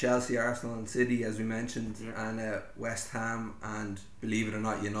for Chelsea, Arsenal and City, as we mentioned, and West Ham and, believe it or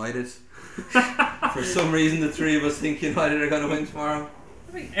not, United. For some reason the 3 of us think United are going to win tomorrow.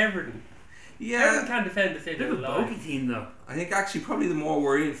 I think Everton. Yeah, Everton can't defend the same. They're a bogey team though. I think actually probably the more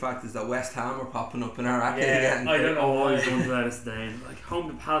worrying fact is that West Ham are popping up in our racket again. I don't know why. Always ones let us down. Like,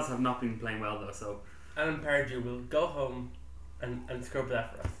 home Palace have not been playing well though, so Alan Pardew will go home and scrub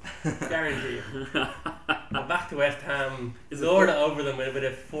that for us. Guarantee you. But back to West Ham. Lord over them with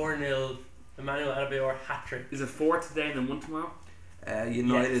a 4-0 Emmanuel Adebayor hat trick. Is it 4 today and then 1 tomorrow?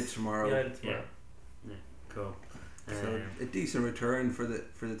 United tomorrow. Yeah, cool. So a decent return for the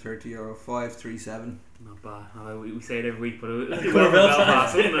 30-euro, 5-3-7. Not bad. We say it every week, but it would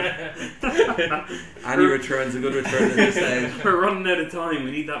Belfast, wouldn't it? Any return's a good return at this stage. We're running out of time.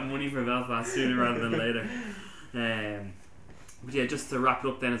 We need that money for Belfast sooner rather than later. But yeah, just to wrap it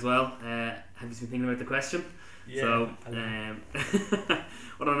up then as well, have you been thinking about the question? Yeah. So what I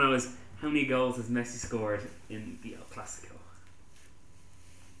don't know is, how many goals has Messi scored in the El Clasico?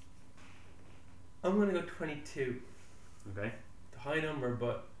 I'm going to go 22. Okay. The high number,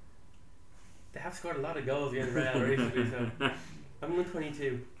 but they have scored a lot of goals against Real recently, so I'm going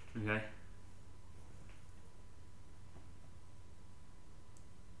 22. Okay.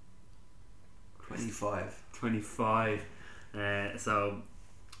 $25. So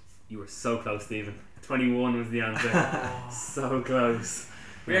you were so close, Stephen. 21 was the answer. So close.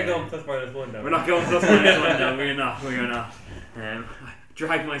 We are going +-1 though. We're not going +-1 though. We are not.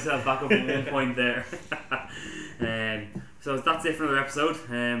 Dragged myself back up at 1 point there. So that's it for another episode.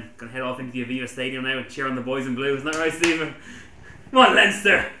 Gonna head off into the Aviva Stadium now and cheer on the boys in blue. Isn't that right, Stephen? Come on,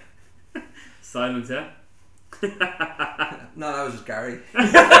 Leinster. Silence, yeah? No, that was just Gary.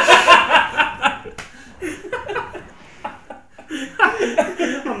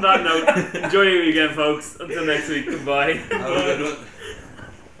 On that note, enjoy your weekend, folks. Until next week, goodbye. Have a good one.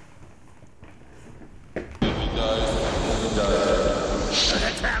 Good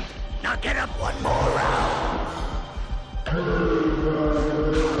attempt. Now get up one more round.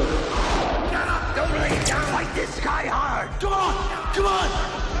 Get up. Don't lay down. Fight this guy hard. Come on. Come on.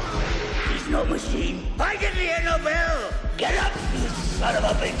 He's no machine. I didn't hear no bell. Get up, you son of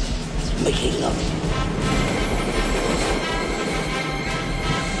a bitch. It's Mickey loves you.